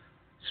just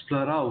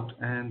splur out,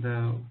 and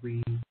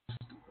we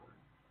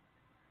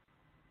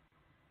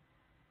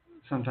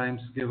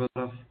sometimes give a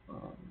lot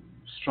of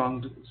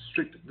strong,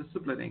 strict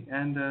disciplining.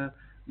 And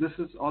this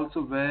is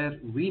also where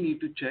we need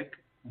to check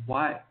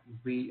why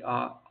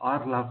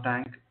our love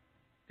tank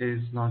is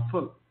not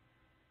full.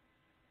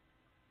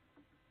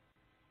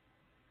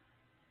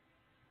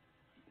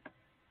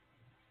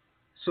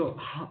 So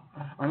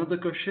another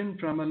question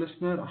from a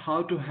listener: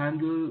 how to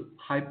handle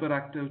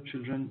hyperactive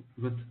children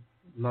with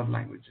love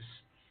languages?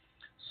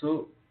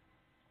 So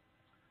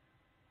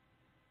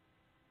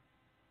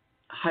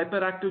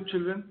hyperactive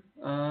children.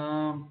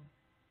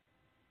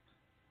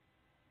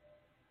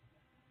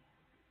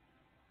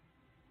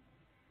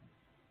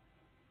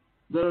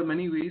 There are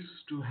many ways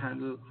to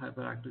handle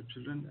hyperactive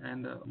children,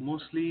 and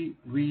mostly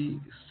we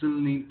still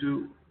need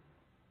to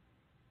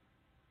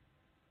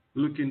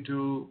look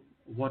into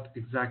what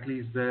exactly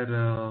is their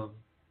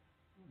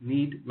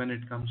need when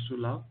it comes to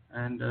love.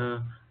 And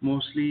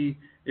mostly,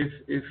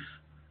 if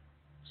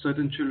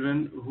certain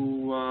children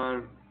who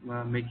are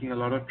making a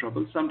lot of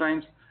trouble,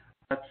 sometimes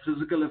that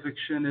physical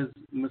affection is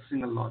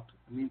missing a lot.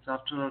 It means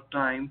after a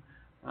time,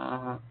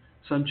 uh,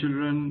 some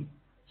children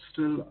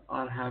still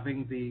are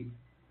having the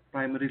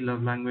primary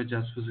love language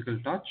as physical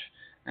touch,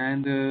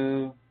 and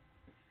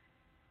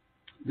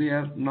they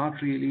are not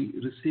really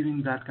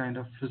receiving that kind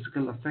of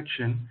physical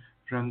affection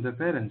from their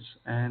parents.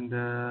 And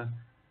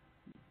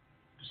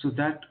so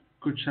that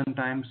could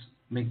sometimes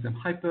make them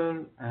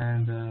hyper.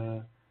 And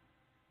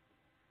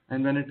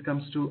when it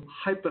comes to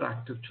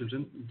hyperactive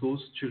children,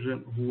 those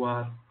children who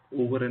are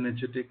over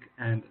energetic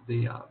and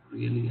they are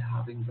really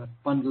having the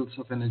bundles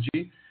of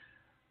energy,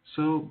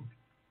 so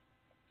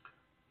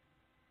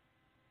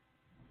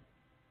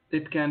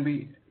it can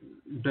be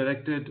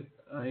directed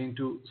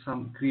into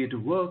some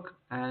creative work.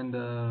 And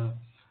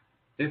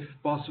if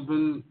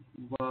possible,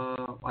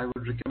 I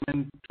would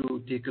recommend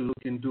to take a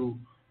look into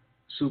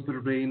super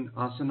brain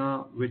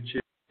asana, which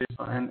is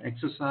an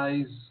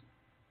exercise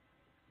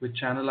which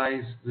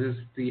channelizes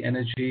the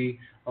energy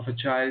of a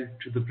child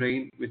to the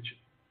brain, which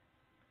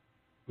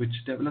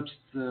develops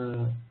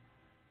the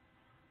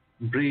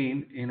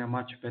brain in a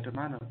much better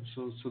manner.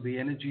 So the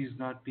energy is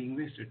not being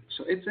wasted.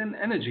 So it's an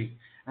energy,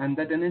 and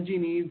that energy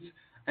needs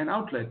an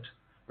outlet,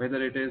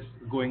 whether it is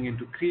going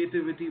into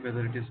creativity,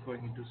 whether it is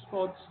going into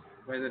sports,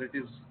 whether it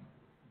is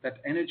that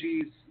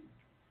energy is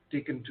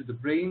taken to the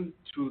brain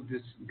through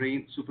this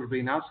brain super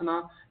brain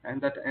asana,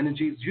 and that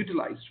energy is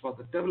utilized for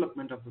the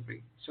development of the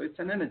brain. So it's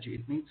an energy.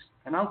 It needs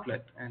an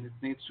outlet, and it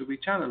needs to be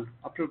channeled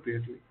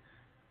appropriately.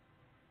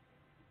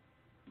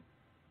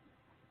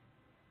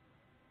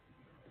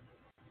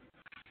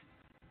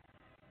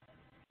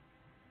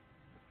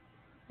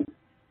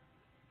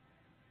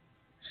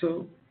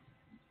 So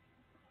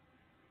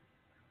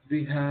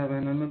we have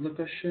another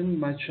question.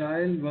 My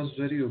child was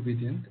very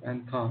obedient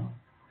and calm,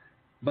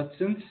 but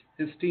since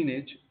his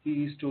teenage,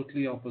 he is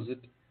totally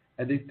opposite,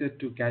 addicted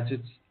to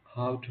gadgets.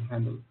 How to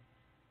handle?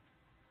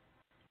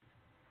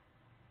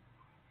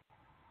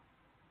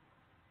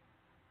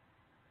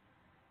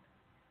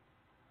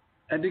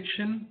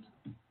 Addiction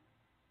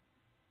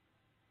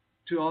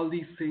to all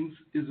these things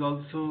is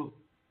also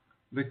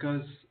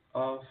because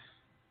of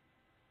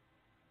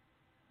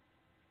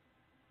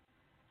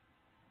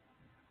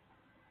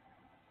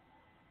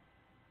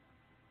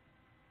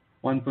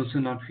one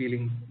person not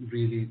feeling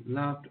really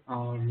loved,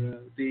 or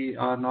they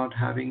are not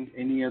having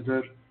any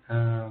other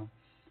uh,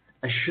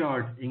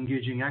 assured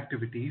engaging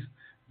activities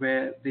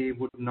where they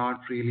would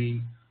not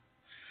really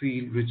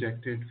feel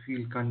rejected,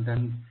 feel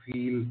condemned,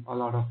 feel a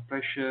lot of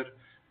pressure.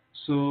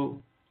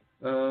 So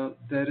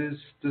there is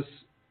this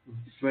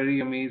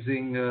very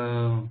amazing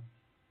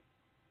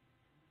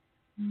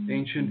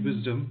ancient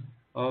wisdom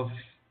of,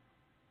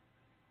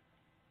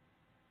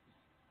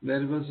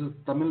 there was a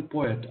Tamil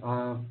poet.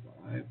 I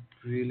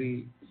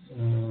really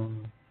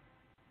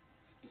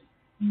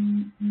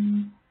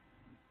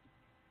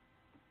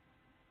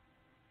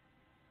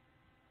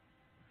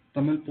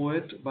Tamil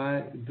poet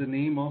by the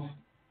name of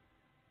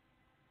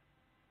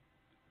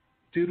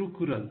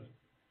Tirukural,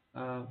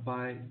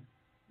 by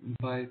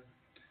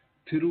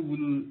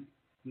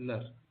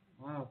Thiruvullar.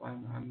 Wow,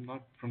 I'm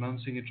not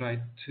pronouncing it right.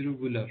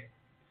 Thiruvullar.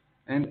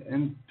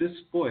 And this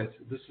poet,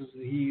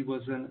 he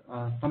was an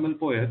Tamil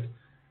poet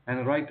and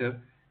a writer.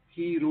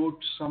 He wrote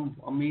some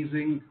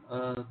amazing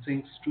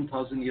things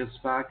 2,000 years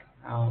back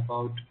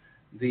about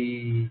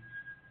the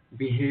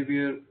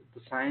behavior,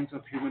 the science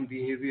of human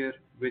behavior,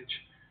 which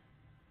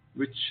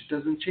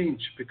doesn't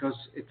change because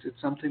it's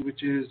something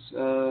which is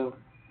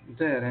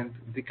there. And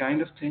the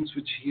kind of things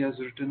which he has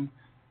written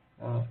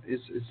is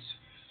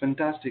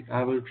fantastic.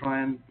 I will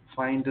try and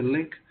find a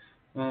link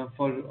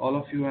for all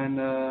of you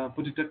and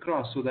put it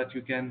across so that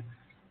you can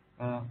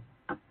uh,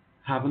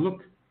 have a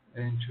look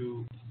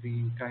into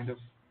the kind of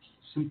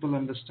simple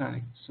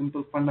understanding,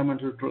 simple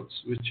fundamental truths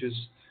which is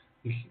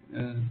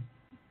uh,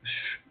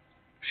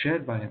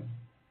 shared by him.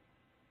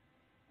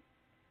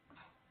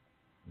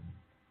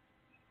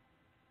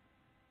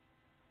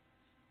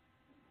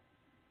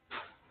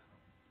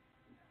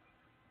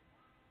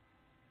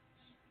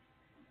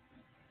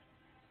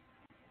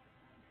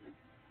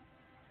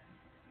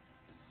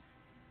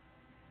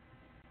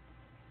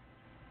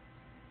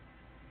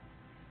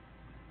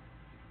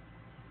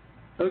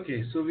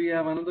 Okay, so we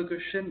have another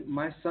question.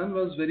 My son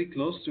was very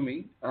close to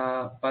me,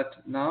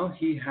 but now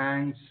he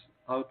hangs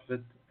out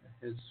with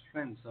his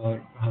friends or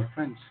her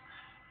friends.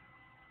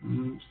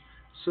 Mm,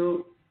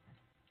 So,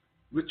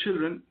 with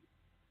children,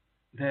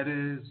 there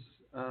is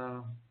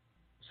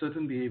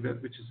certain behavior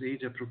which is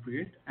age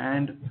appropriate,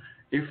 and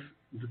if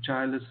the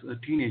child is a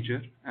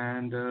teenager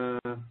and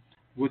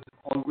would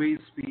always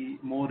be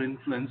more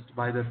influenced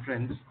by their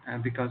friends,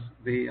 and because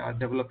they are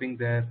developing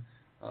their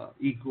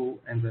ego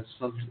and their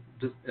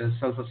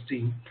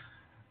self-esteem,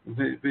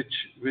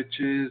 which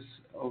is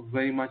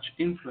very much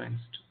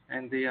influenced,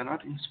 and they are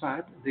not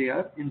inspired, they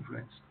are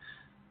influenced.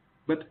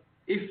 But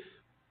if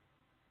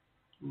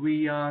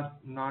we are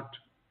not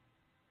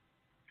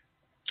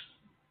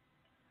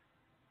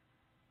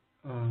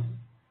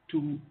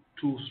too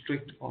too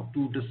strict or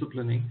too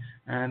disciplining,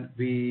 and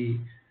we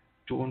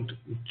don't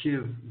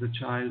give the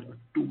child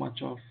too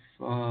much of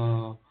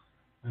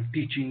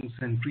teachings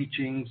and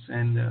preachings,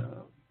 and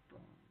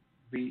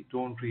we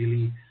don't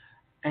really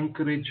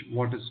encourage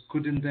what is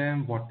good in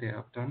them, what they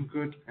have done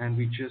good, and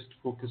we just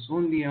focus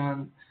only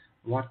on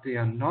what they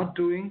are not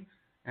doing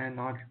and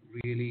not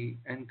really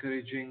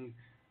encouraging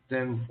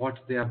them what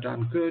they have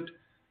done good.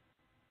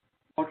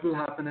 What will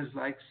happen is,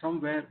 like,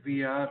 somewhere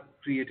we are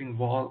creating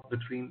wall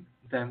between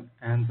them,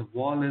 and the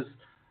wall is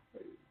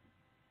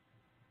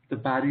the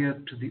barrier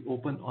to the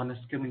open,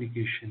 honest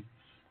communication,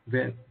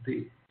 where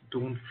they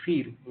don't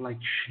feel like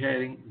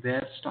sharing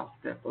their stuff,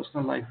 their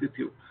personal life with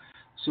you.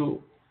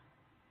 So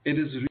it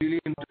is really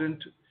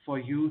important for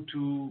you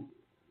to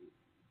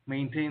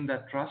maintain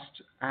that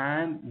trust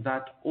and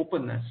that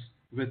openness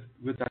with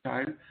the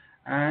child,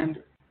 and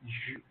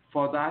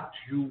for that,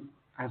 you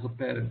as a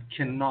parent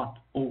cannot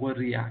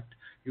overreact.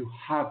 You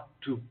have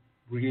to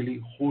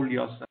really hold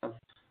yourself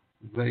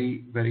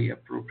very, very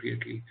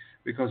appropriately,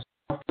 because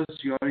after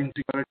your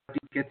insecurity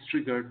gets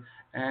triggered,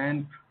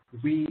 and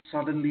we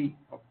suddenly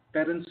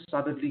parents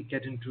suddenly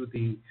get into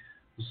the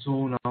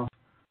zone of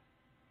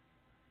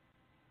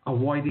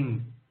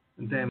avoiding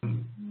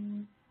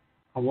them,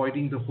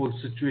 avoiding the whole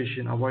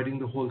situation, avoiding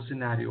the whole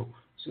scenario.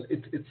 So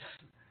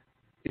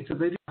it's a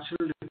very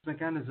natural defense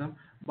mechanism.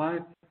 By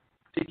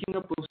taking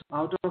a person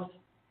out of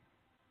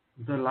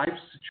the life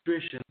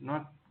situation,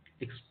 not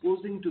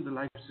exposing to the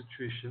life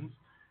situations,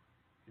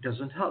 it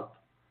doesn't help.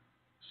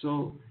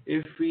 So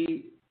if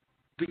we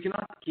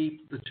cannot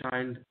keep the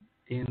child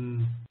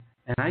in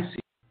an ICU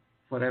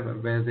forever,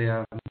 where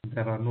there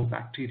are no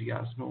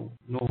bacteria, no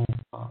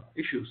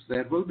issues.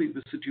 There will be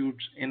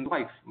vicissitudes in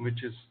life,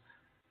 which is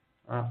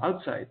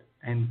outside,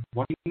 and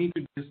what you need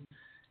to do is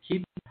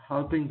keep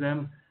helping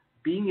them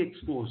being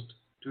exposed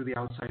to the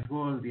outside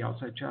world, the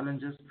outside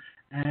challenges,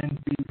 and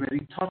be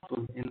very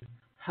thoughtful in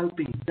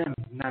helping them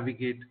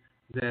navigate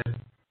their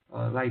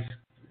life,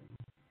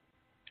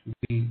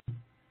 be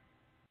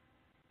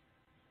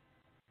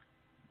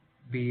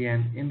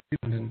an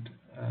independent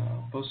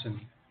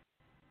person.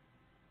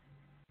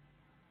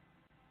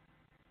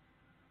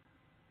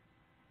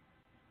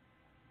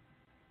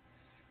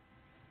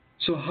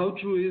 So how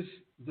true is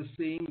the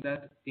saying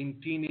that in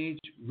teenage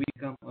we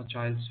become a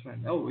child's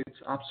friend? Oh, it's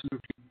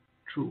absolutely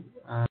true.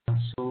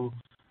 So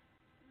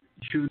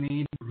you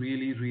need to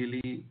really,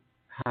 really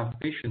have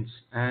patience,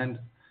 and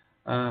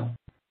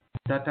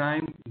that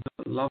time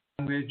the love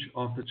language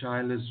of the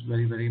child is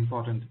very, very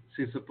important.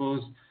 Say,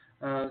 suppose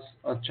a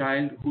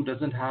child who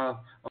doesn't have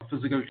a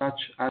physical touch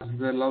as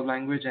the love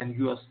language, and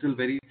you are still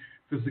very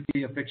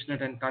physically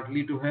affectionate and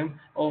cuddly to him.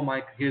 Oh,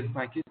 my kid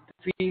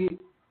feel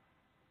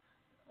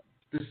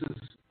this is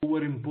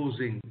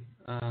overimposing.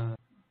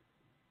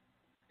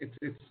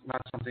 It's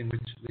not something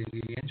which they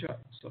really enjoy.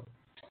 So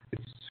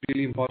it's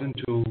really important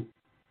to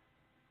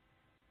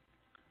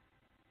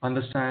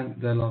understand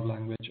their love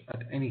language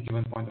at any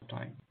given point of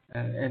time,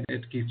 and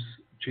it keeps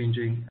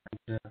changing,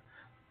 and,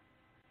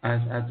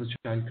 as the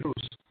child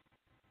grows.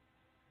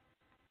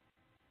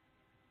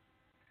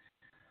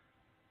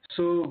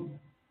 So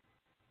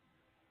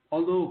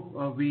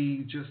although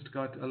we just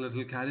got a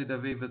little carried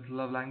away with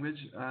love language,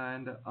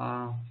 and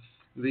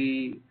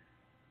the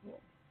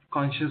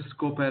conscious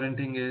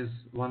co-parenting is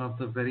one of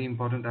the very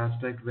important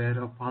aspects,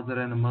 where a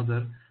father and a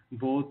mother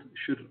both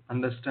should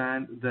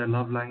understand their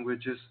love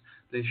languages.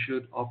 They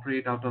should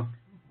operate out of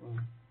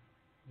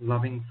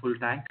loving full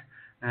tank,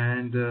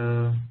 and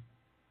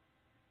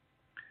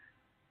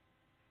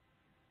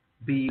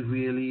be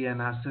really an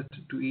asset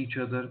to each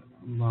other,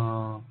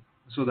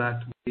 so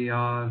that they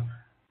are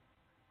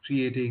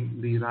creating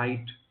the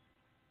right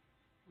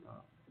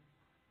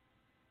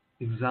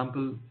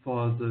example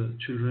for the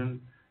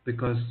children,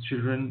 because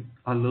children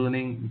are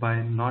learning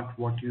by not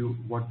what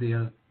they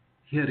are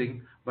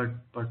hearing, but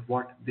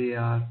what they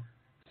are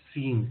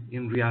seeing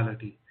in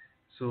reality.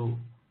 So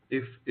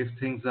if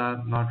things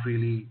are not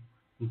really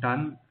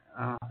done,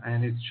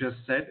 and it's just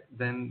said,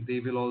 then they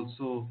will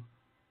also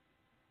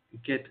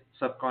get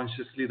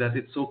subconsciously that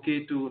it's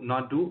okay to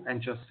not do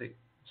and just say.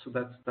 So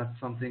that's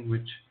something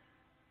which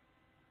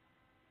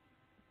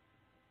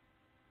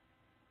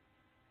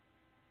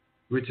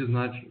is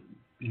not,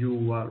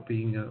 you are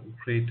being a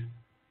great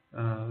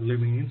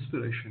living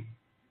inspiration.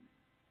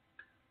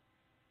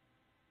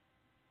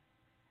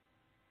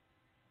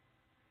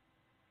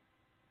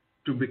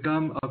 To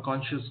become a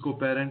conscious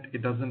co-parent,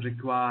 it doesn't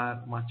require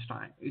much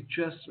time. It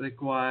just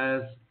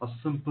requires a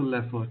simple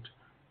effort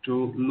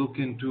to look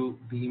into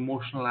the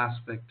emotional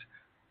aspect,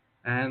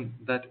 and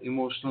that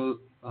emotional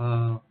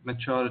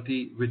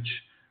maturity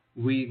which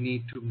we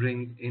need to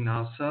bring in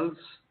ourselves,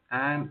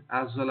 and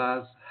as well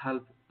as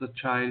help the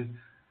child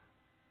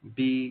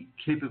be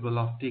capable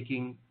of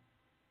taking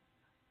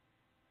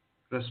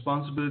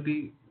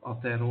responsibility of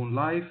their own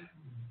life,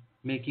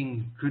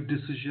 making good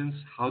decisions,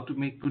 how to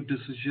make good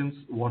decisions,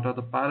 what are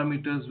the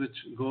parameters which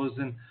goes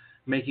in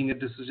making a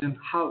decision,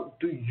 how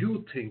do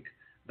you think.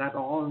 That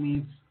all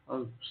needs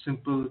a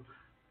simple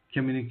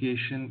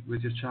communication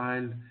with your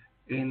child.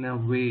 in a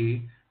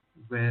way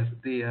where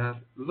they are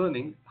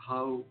learning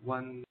how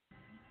one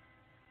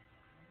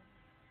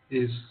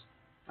is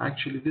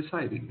actually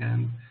deciding,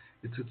 and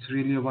it's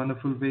really a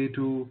wonderful way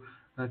to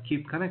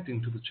keep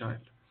connecting to the child.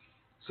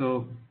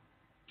 So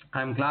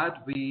I'm glad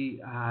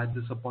we had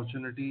this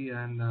opportunity,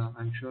 and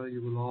I'm sure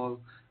you will all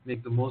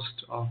make the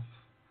most of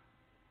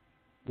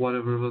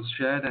whatever was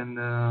shared,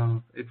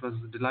 and it was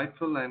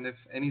delightful. And if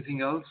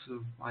anything else,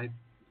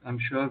 I'm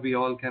sure we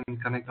all can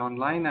connect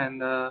online,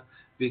 and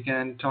we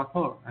can talk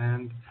more.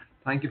 And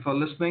thank you for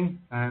listening,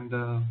 and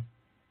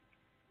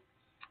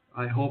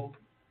I hope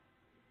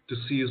to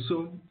see you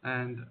soon,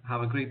 and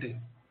have a great day.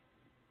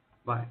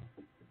 Bye.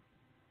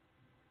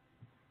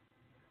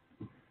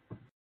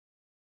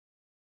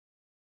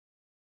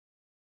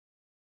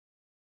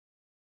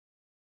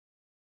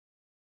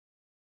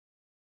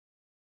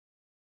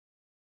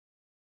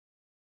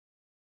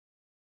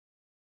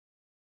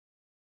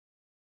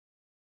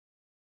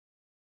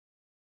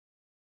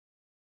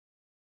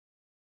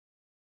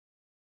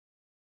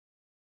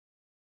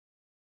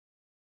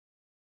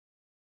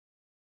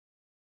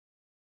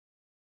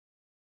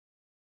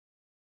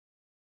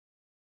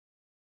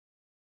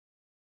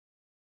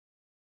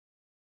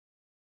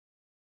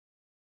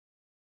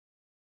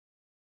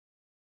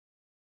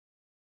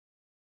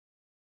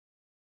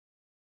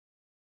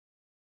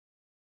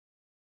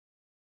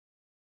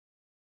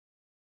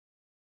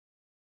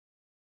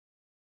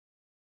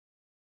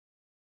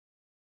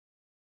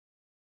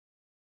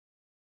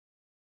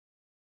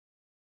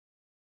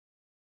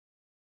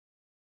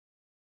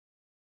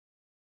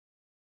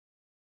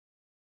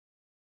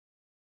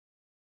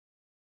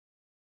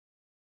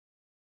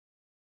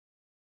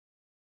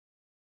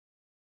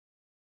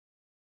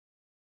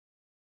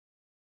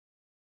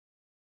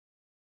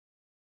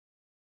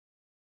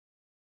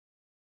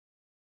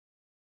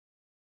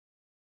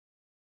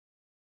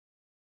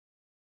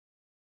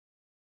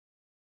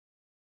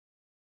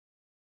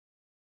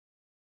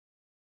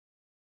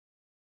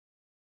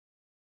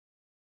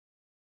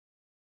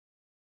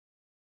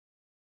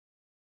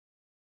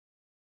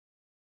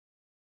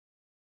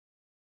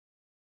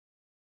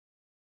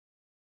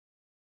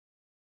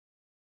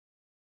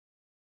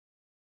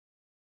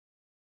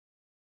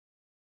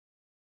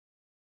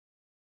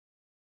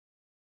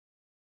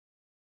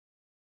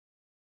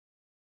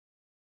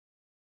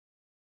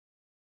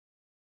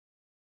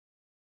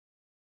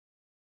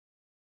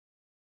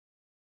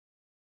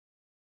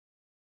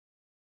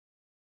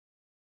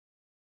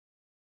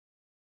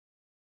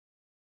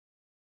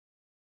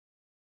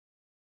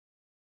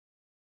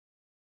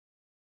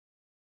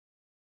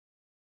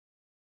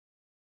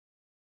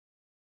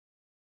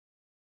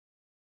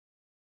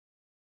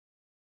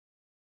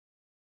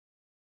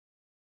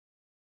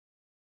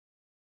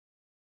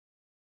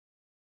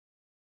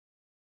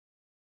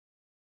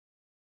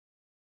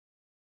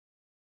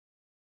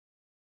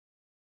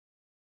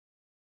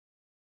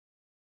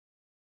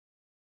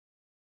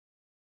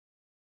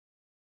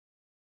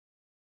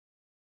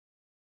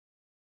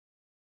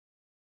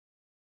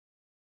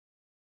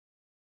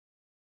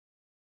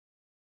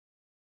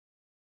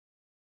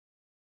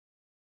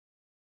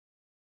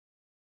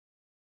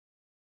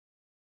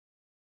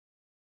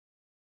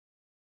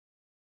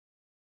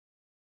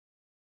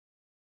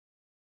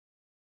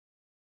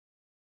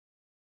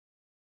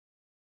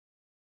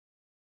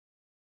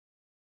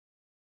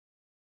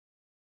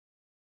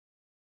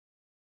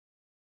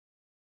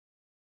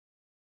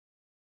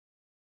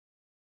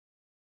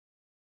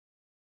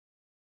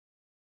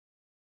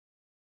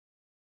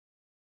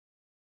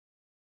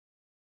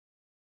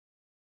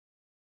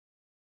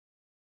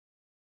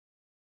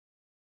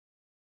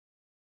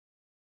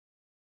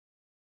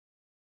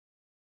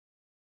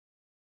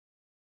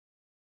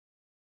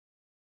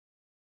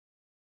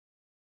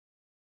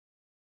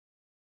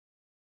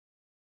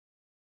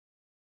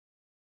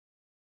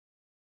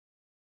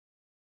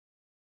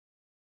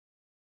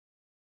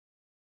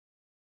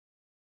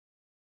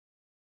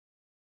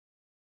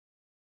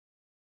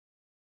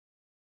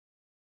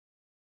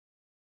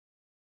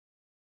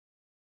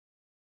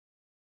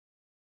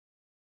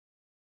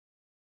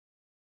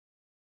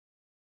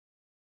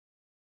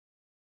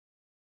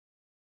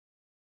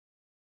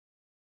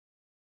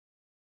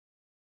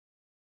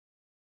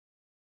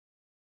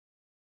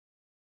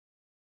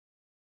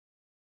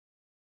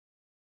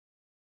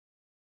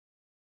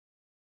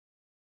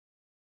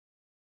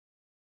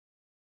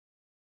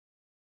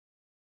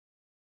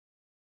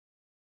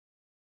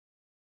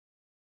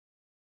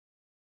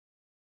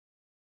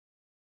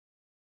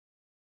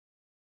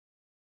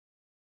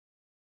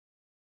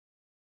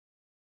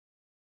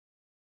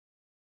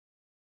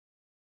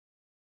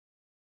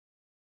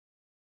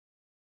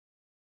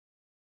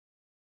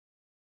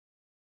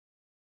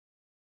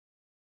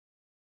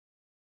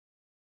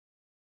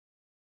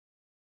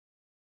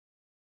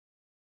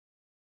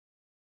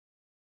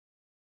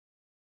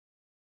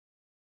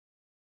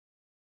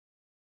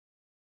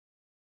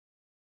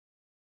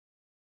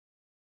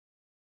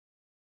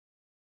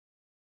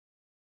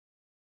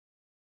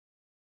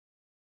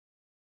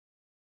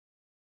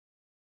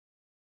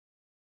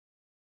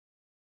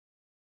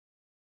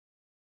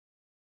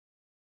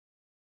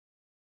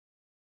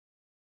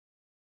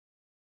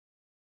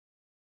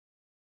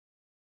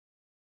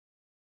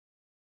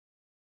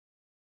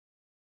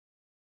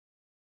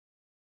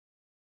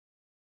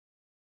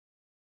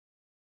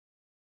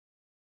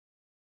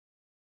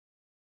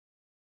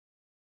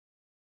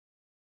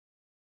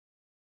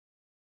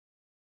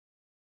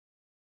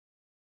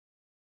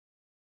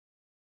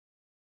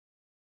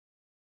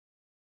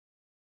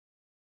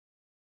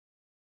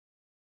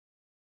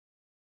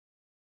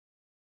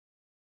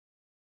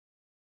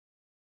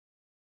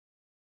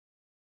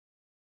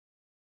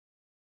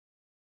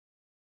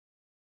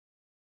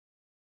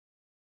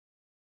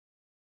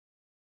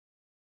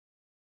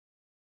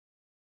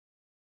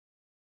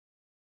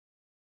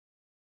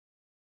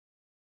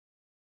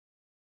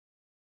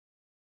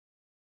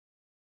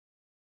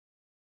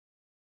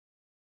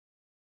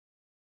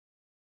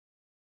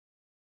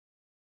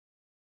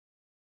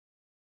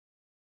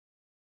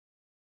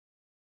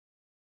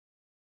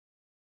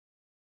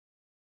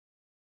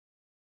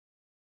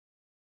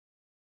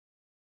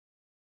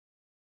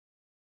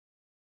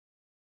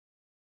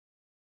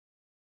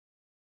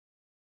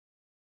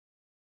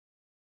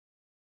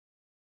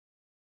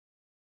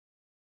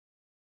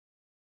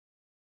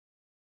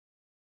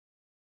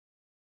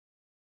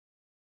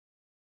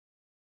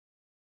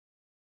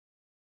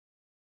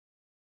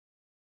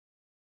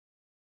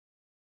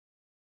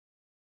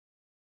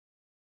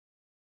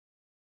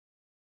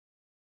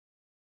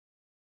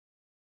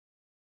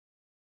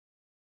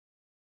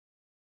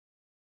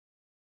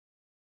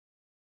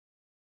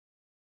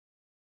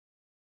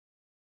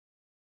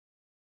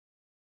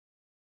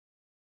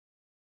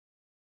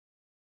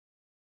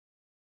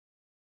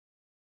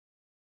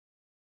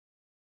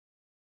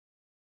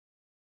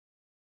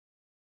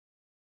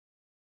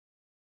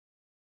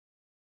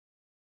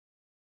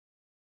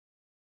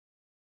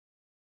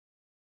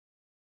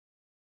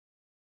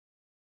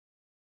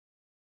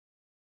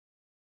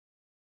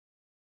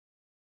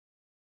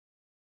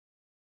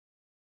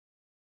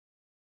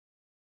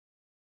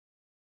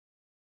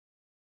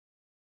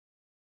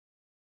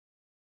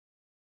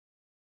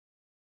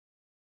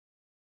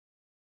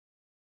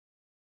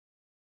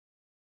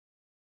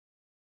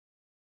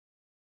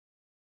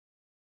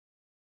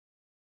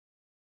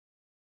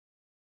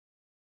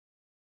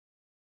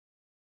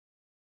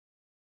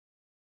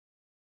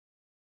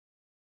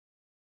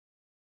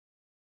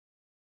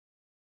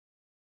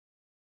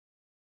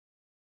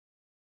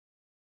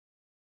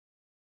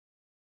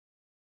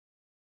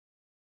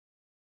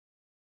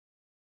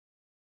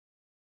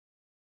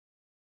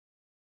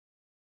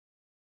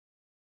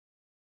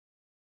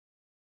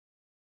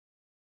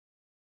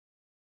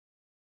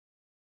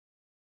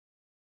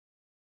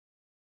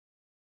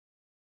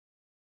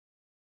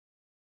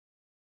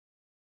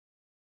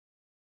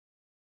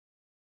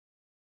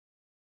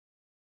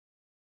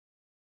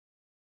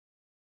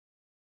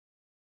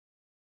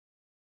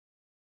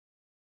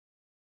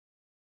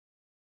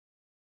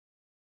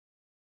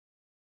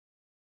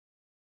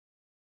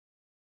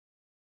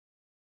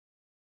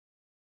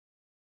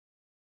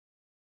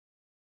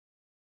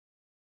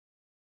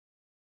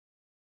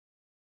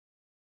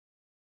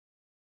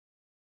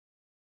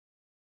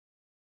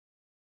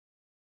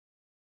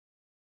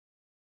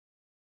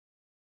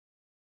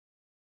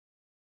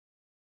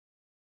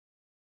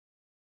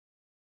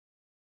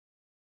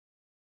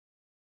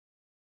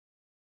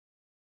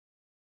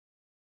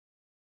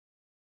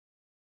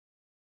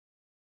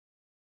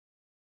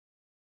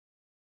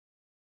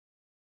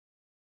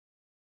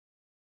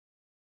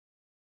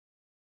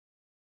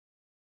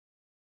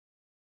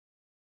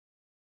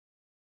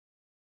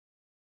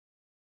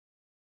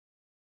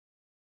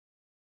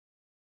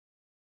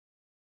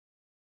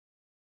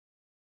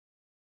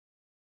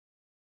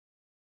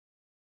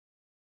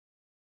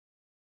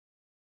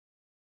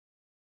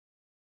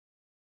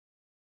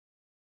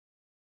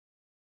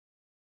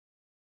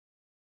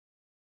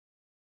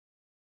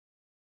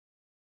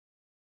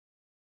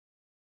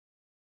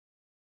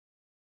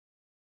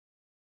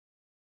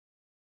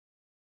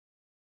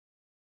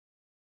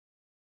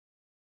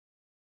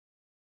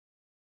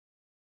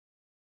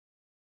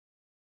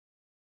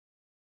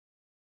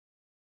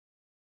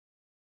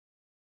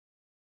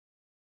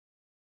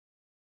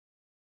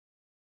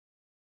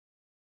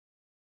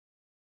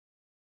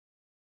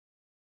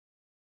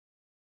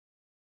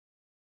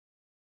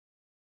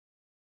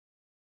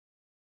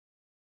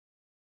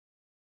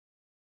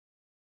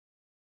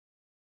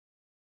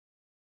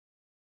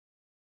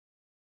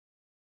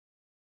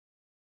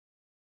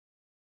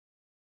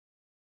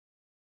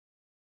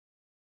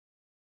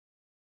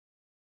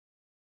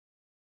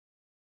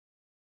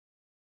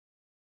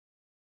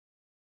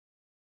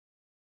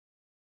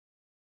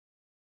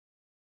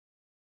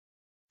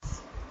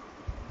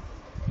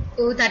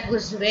 Oh, that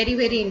was very,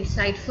 very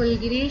insightful,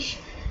 Girish.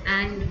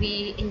 And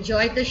we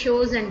enjoyed the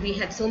shows, and we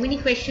had so many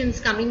questions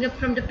coming up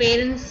from the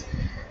parents.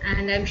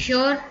 And I'm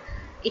sure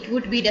it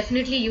would be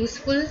definitely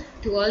useful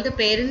to all the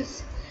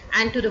parents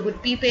and to the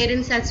would be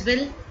parents as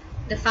well.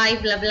 The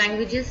 5 love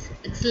languages.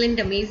 Excellent,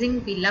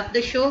 amazing. We love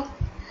the show.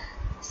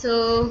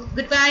 So,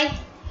 goodbye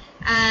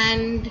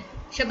and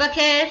Shabba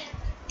Khair.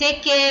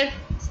 Take care.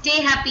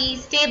 Stay happy.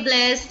 Stay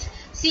blessed.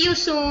 See you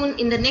soon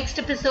in the next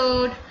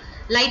episode.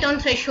 Light on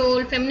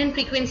Threshold, Feminine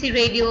Frequency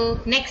Radio,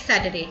 next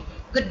Saturday.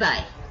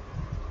 Goodbye.